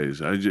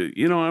toupees. I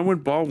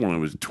went bald when I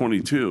was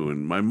 22,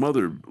 and my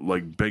mother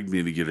begged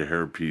me to get a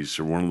hairpiece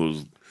or one of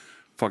those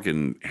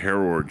fucking hair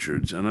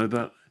orchards, and I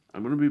thought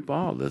I'm going to be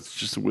bald. That's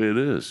just the way it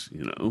is,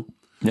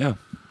 Yeah.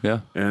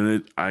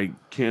 And I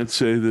can't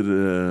say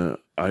that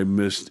I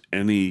missed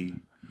any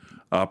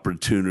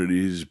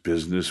opportunities,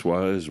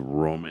 business-wise,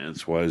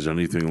 romance-wise,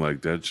 anything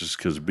like that, just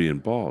because of being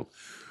bald.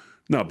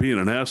 Now, being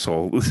an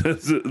asshole,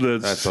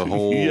 that's a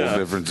whole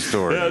different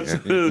story.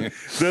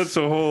 That's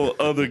a whole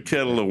other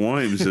kettle of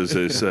worms, as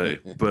they say.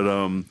 But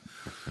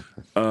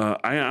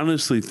I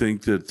honestly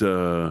think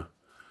that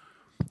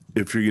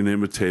if you're going to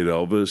imitate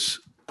Elvis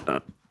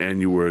and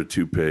you wear a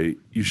toupee,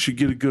 you should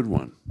get a good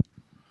one.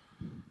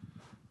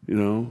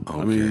 Okay.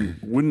 I mean,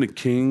 wouldn't the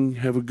King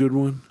have a good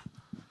one?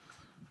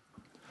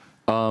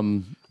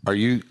 Are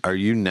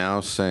you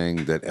now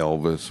saying that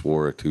Elvis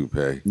wore a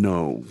toupee?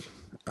 No.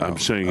 I'm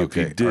saying if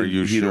he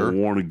did, he'd have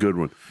worn a good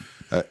one.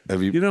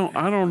 Have you?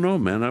 I don't know,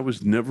 man. I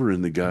was never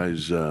in the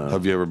guy's.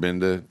 Have you ever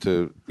been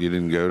to? You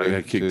didn't go to? I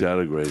got kicked out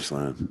of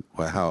Graceland.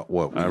 Well,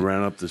 what? I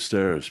ran up the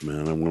stairs,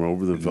 man. I went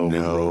over the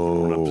velvet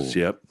rope.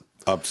 Yep.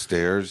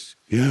 Upstairs?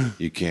 Yeah.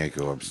 You can't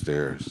go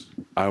upstairs.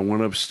 I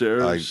went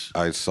upstairs.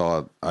 I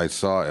saw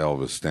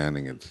Elvis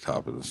standing at the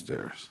top of the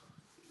stairs.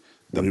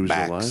 When he was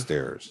back alive?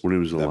 stairs. When he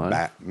was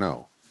alive?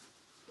 No.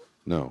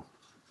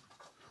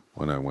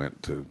 When I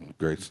went to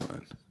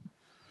Graceland.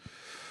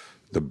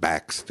 The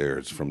back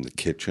stairs from the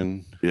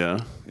kitchen. Yeah?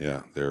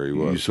 Yeah, there he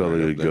was. You saw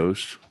the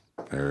ghost?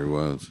 There he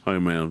was. Hey,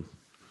 man.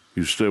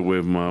 You stay away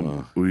from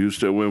my... will you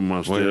stay away from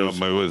my stairs?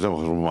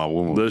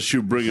 Unless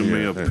you're bringing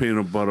me a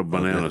peanut butter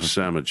banana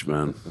sandwich,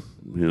 man.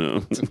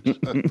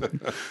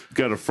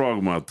 Got a frog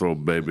in my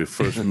throat, baby.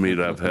 First meat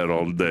I've had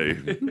all day.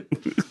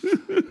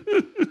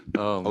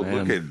 Oh, man.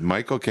 Look at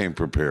Michael came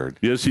prepared.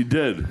 Yes, he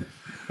did.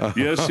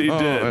 Yes, he did.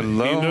 I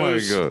love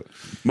Michael.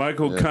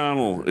 Michael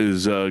Connell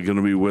is going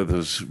to be with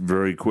us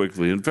very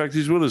quickly. In fact,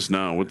 he's with us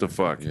now. What the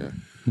fuck? Yeah.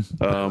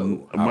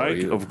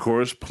 Mike, of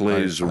course,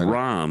 plays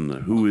Ron,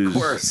 who is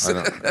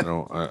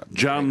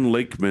John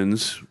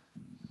Lakeman's,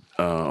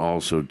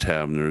 also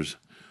Tavner's.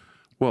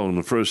 Well, in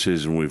the first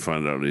season, we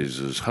find out he's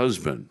his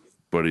husband,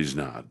 but he's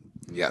not.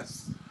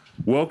 Yes.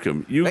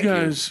 Welcome. You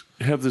guys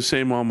have the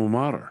same alma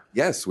mater.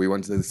 Yes, we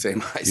went to the same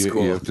high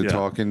school. You have to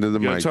talk into the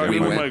mic. Talk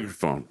into the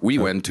microphone. We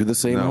went to the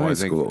same high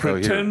school.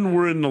 Pretend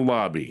we're in the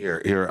lobby.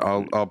 Here,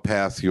 I'll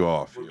pass you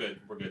off. We're good.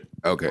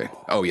 Okay.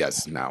 Oh,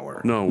 yes, now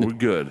we're... No, we're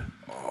good.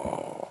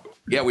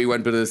 Yeah, we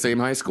went to the same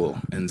high school.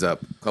 Ends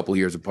up a couple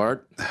years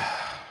apart.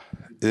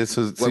 This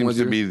seems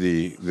to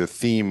be the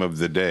theme of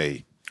the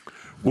day.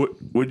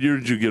 What year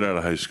did you get out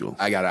of high school?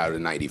 I got out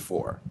in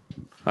 94.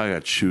 I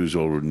got shoes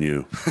older than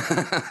you.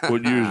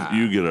 What year did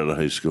you get out of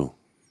high school?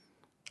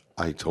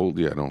 I told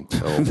you I don't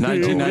tell.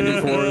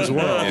 1994 as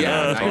well.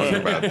 Yeah, talking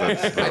about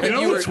this. I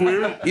think what's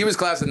weird? He was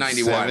class of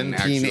 91.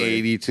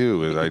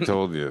 1782, as I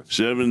told you.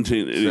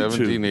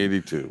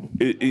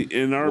 1782.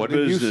 In our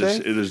business,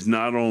 it is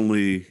not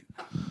only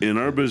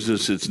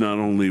it's not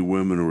only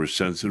women who are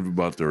sensitive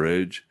about their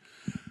age.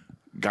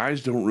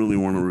 Guys don't really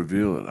want to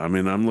reveal it. I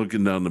mean, I'm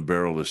looking down the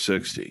barrel of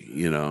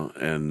 60,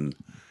 and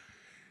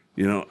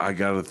I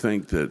got to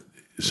think that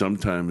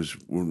sometimes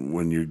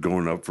when you're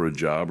going up for a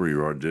job or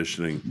you're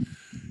auditioning,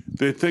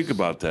 they think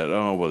about that.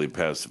 Oh, will he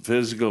pass the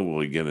physical?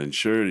 Will he get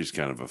insured? He's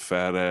kind of a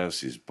fat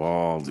ass. He's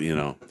bald,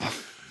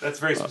 That's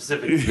very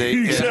specific.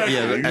 Exactly.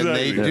 And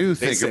they do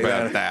think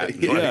about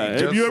that. Yeah.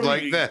 Just you ever,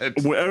 like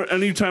that.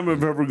 Anytime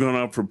I've ever gone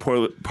out for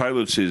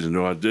pilot season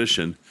to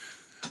audition,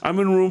 I'm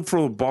in a room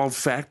full of bald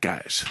fat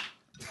guys.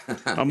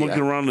 I'm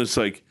looking around and it's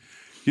like,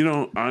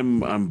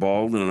 I'm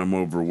bald and I'm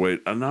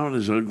overweight. I'm not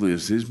as ugly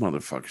as these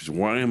motherfuckers.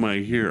 Why am I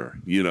here?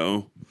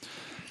 Yeah.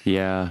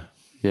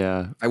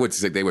 I would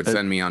say they would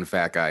send me on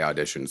fat guy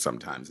auditions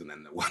sometimes, and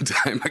then the one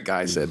time a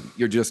guy said,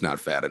 "You're just not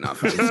fat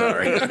enough." I'm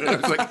sorry. I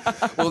was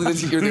like, "Well,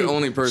 you're the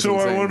only person." So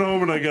saying, I went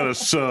home and I got a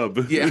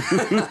sub. Yeah,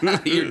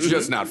 you're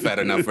just not fat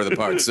enough for the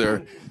part,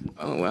 sir.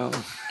 Oh well.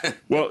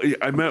 Well,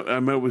 I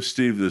met with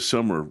Steve this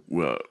summer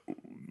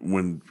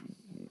when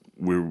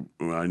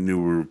I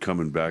knew we were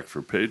coming back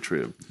for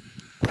Patriot,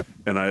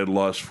 and I had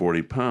lost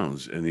 40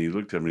 pounds, and he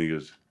looked at me and he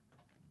goes,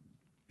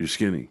 "You're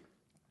skinny."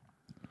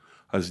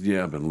 I said,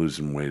 "Yeah, I've been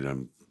losing weight.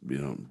 I'm,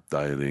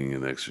 dieting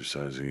and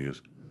exercising." He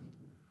goes,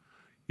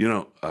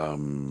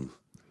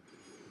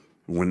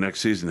 when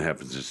next season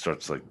happens, it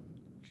starts like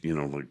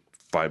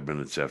 5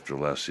 minutes after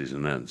last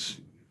season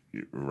ends,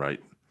 right?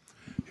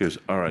 He goes,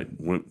 "All right."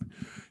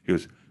 He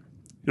goes,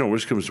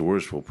 worst comes to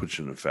worst, we'll put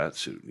you in a fat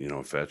suit,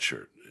 a fat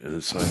shirt. And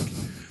it's like,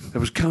 that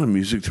was kind of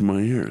music to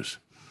my ears.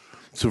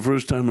 It's the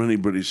first time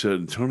anybody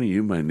said, "Tony,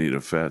 you might need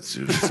a fat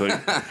suit." It's like,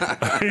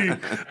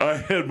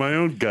 I had my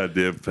own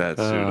goddamn fat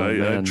suit.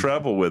 I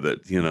travel with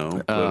it,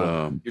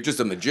 But, you're just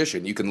a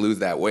magician. You can lose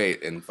that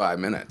weight in 5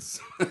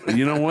 minutes.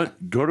 You know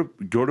what? Go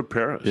to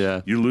Paris.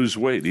 Yeah. You lose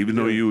weight, even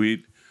though you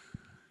eat.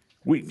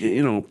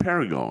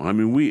 Paragon. I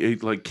mean, we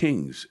ate like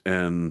kings.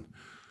 And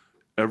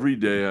every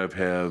day I've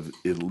had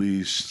at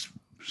least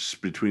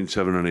between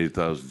 7,000 and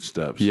 8,000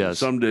 steps. Yes.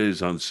 Some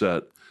days on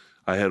set,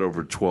 I had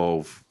over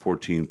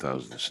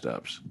 14,000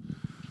 steps.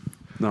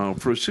 No,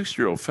 for a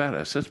 60-year-old fat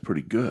ass, that's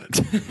pretty good.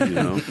 You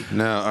know.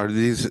 Now, are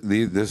these?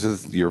 This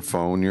is your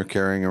phone you're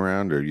carrying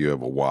around, or you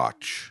have a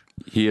watch?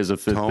 He has a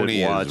Fitbit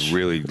Tony watch. is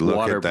really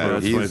look at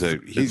that.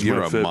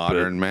 You're a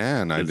modern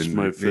man. It's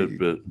my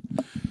Fitbit,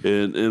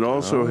 and it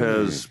also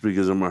has,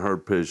 because I'm a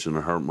heart patient,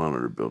 a heart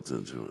monitor built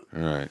into it.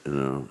 All right, you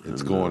know,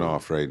 it's going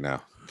off right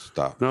now.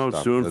 Stop. No,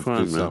 it's doing Let's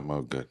fine, do man. something.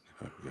 Oh, good.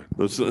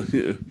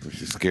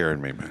 She's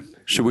scaring me, man.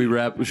 Should we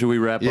wrap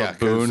up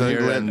Boone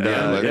here?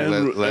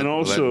 Let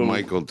also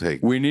Michael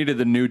take. We needed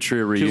the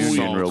Nutria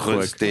reunion real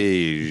quick.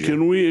 Stage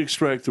Can we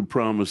expect a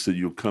promise that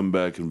you'll come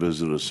back and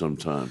visit us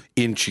sometime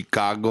in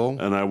Chicago,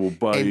 and I will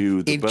buy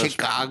you the best. In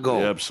Chicago,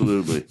 yeah,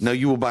 absolutely. No,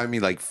 you will buy me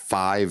like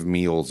 5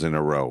 meals in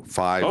a row,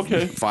 5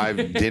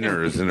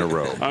 dinners in a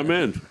row. I'm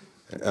in.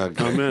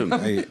 I'm in.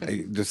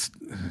 I just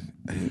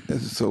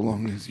as so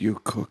long as you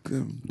cook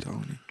them,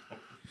 Tony.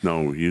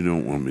 No, you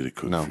don't want me to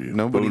cook for you.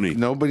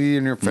 Nobody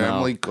in your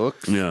family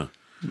cooks. Yeah.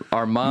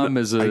 Our mom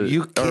is a. Are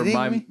you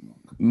kidding me?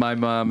 My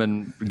mom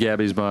and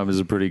Gabby's mom is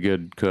a pretty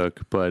good cook,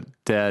 but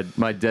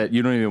my dad,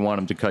 you don't even want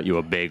him to cut you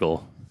a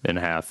bagel in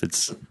half.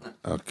 It's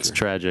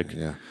tragic.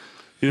 Yeah.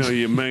 You know,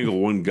 you mangle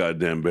one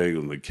goddamn bagel,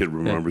 and the kid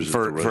remembers it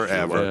the rest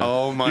forever. Of your life.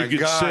 Oh my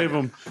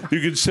God! You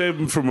could save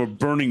him from a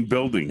burning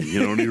building.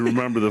 You know, and you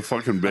remember the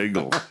fucking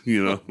bagel.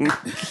 You know.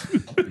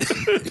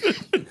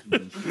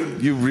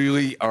 You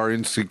really are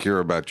insecure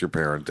about your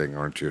parenting,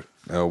 aren't you?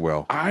 Oh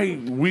well.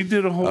 We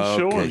did a whole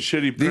show on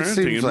shitty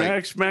parenting,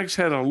 and Max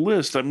had a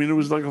list. I mean, it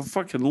was like a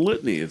fucking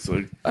litny. It's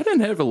like I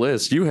didn't have a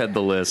list. You had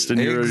the list,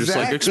 and you were just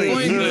like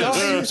explaining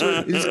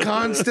it. He's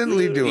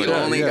constantly doing it.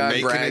 The only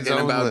guy bragging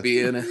about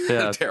being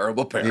a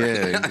terrible parent.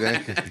 Yeah,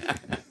 exactly.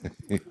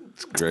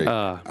 It's great.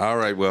 All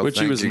right, well,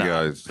 thank you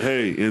guys.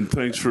 Hey, and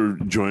thanks for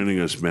joining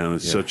us, man.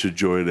 It's such a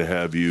joy to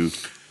have you.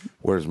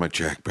 Where's my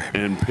check, baby?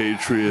 And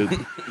Patriot.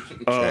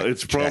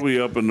 It's probably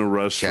up in the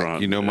restaurant.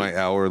 Check. You know my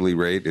hourly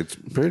rate? It's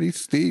pretty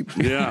steep.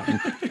 Yeah.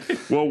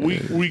 Well,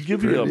 we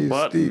give you a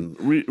button.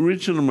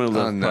 Reach into my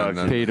left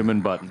pocket. Paid him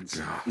in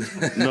buttons.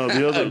 No,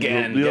 the other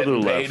again. The other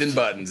left. Paid in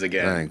buttons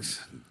again.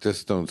 Thanks.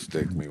 Just don't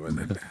stick me with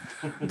it.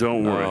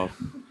 Don't worry.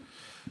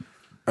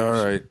 All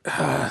right.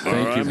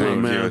 Thank you,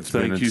 man.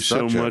 Thank you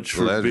so much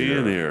for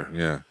being here.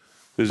 Yeah.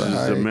 This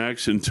is the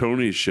Max and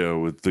Tony Show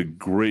with the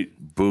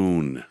great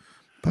Boone.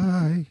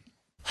 Bye.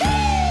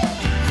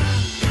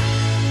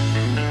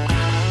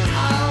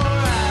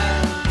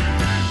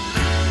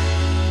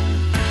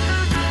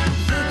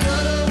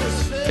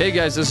 Hey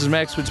guys, this is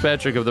Max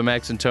Fitzpatrick of the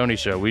Max and Tony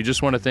Show. We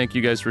just want to thank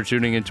you guys for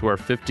tuning into our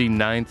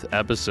 59th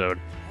episode.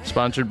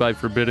 Sponsored by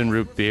Forbidden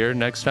Root Beer.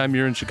 Next time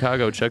you're in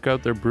Chicago, check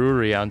out their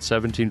brewery on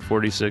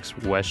 1746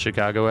 West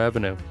Chicago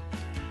Avenue.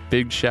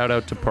 Big shout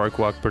out to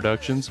Parkwalk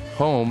Productions,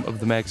 home of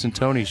the Max and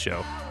Tony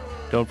Show.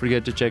 Don't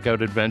forget to check out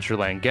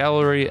Adventureland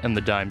Gallery and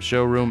the Dime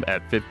Showroom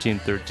at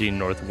 1513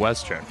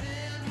 Northwestern.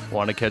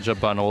 Want to catch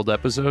up on old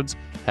episodes?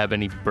 Have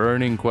any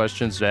burning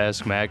questions to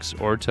ask Max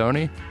or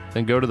Tony?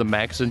 Then go to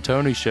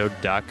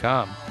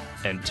themaxandtonyshow.com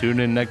and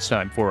tune in next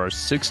time for our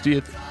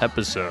 60th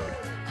episode.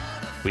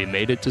 We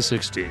made it to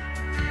 60.